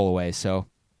going to pull away. So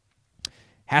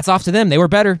hats off to them. They were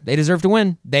better. They deserve to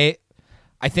win.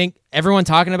 I think everyone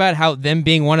talking about how them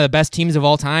being one of the best teams of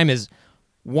all time is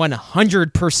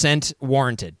 100%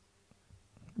 warranted.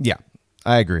 Yeah,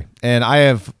 I agree. And I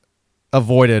have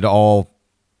avoided all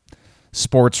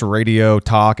sports radio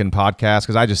talk and podcasts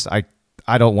because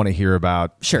I don't want to hear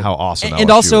about how awesome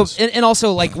LSU is. And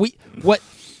also like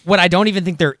what I don't even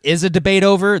think there is a debate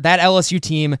over, that LSU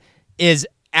team is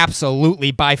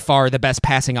absolutely by far the best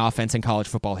passing offense in college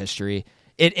football history.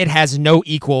 It has no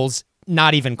equals,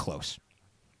 not even close.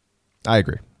 I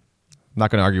agree. I'm not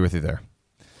going to argue with you there.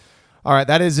 All right,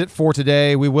 that is it for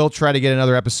today. We will try to get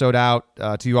another episode out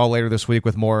to you all later this week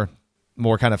with more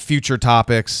kind of future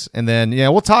topics. And then,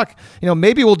 we'll talk,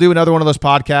 maybe we'll do another one of those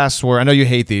podcasts where I know you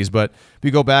hate these, but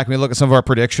we go back and we look at some of our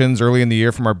predictions early in the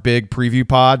year from our big preview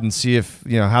pod and see if,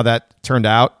 how that turned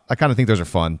out. I kind of think those are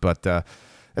fun, but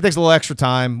it takes a little extra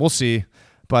time. We'll see.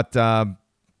 But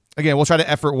again, we'll try to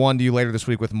effort one to you later this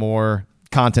week with more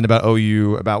content about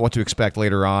OU, about what to expect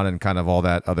later on, and kind of all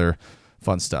that other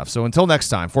fun stuff. So until next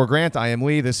time, for Grant, I am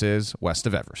Lee. This is West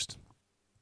of Everest.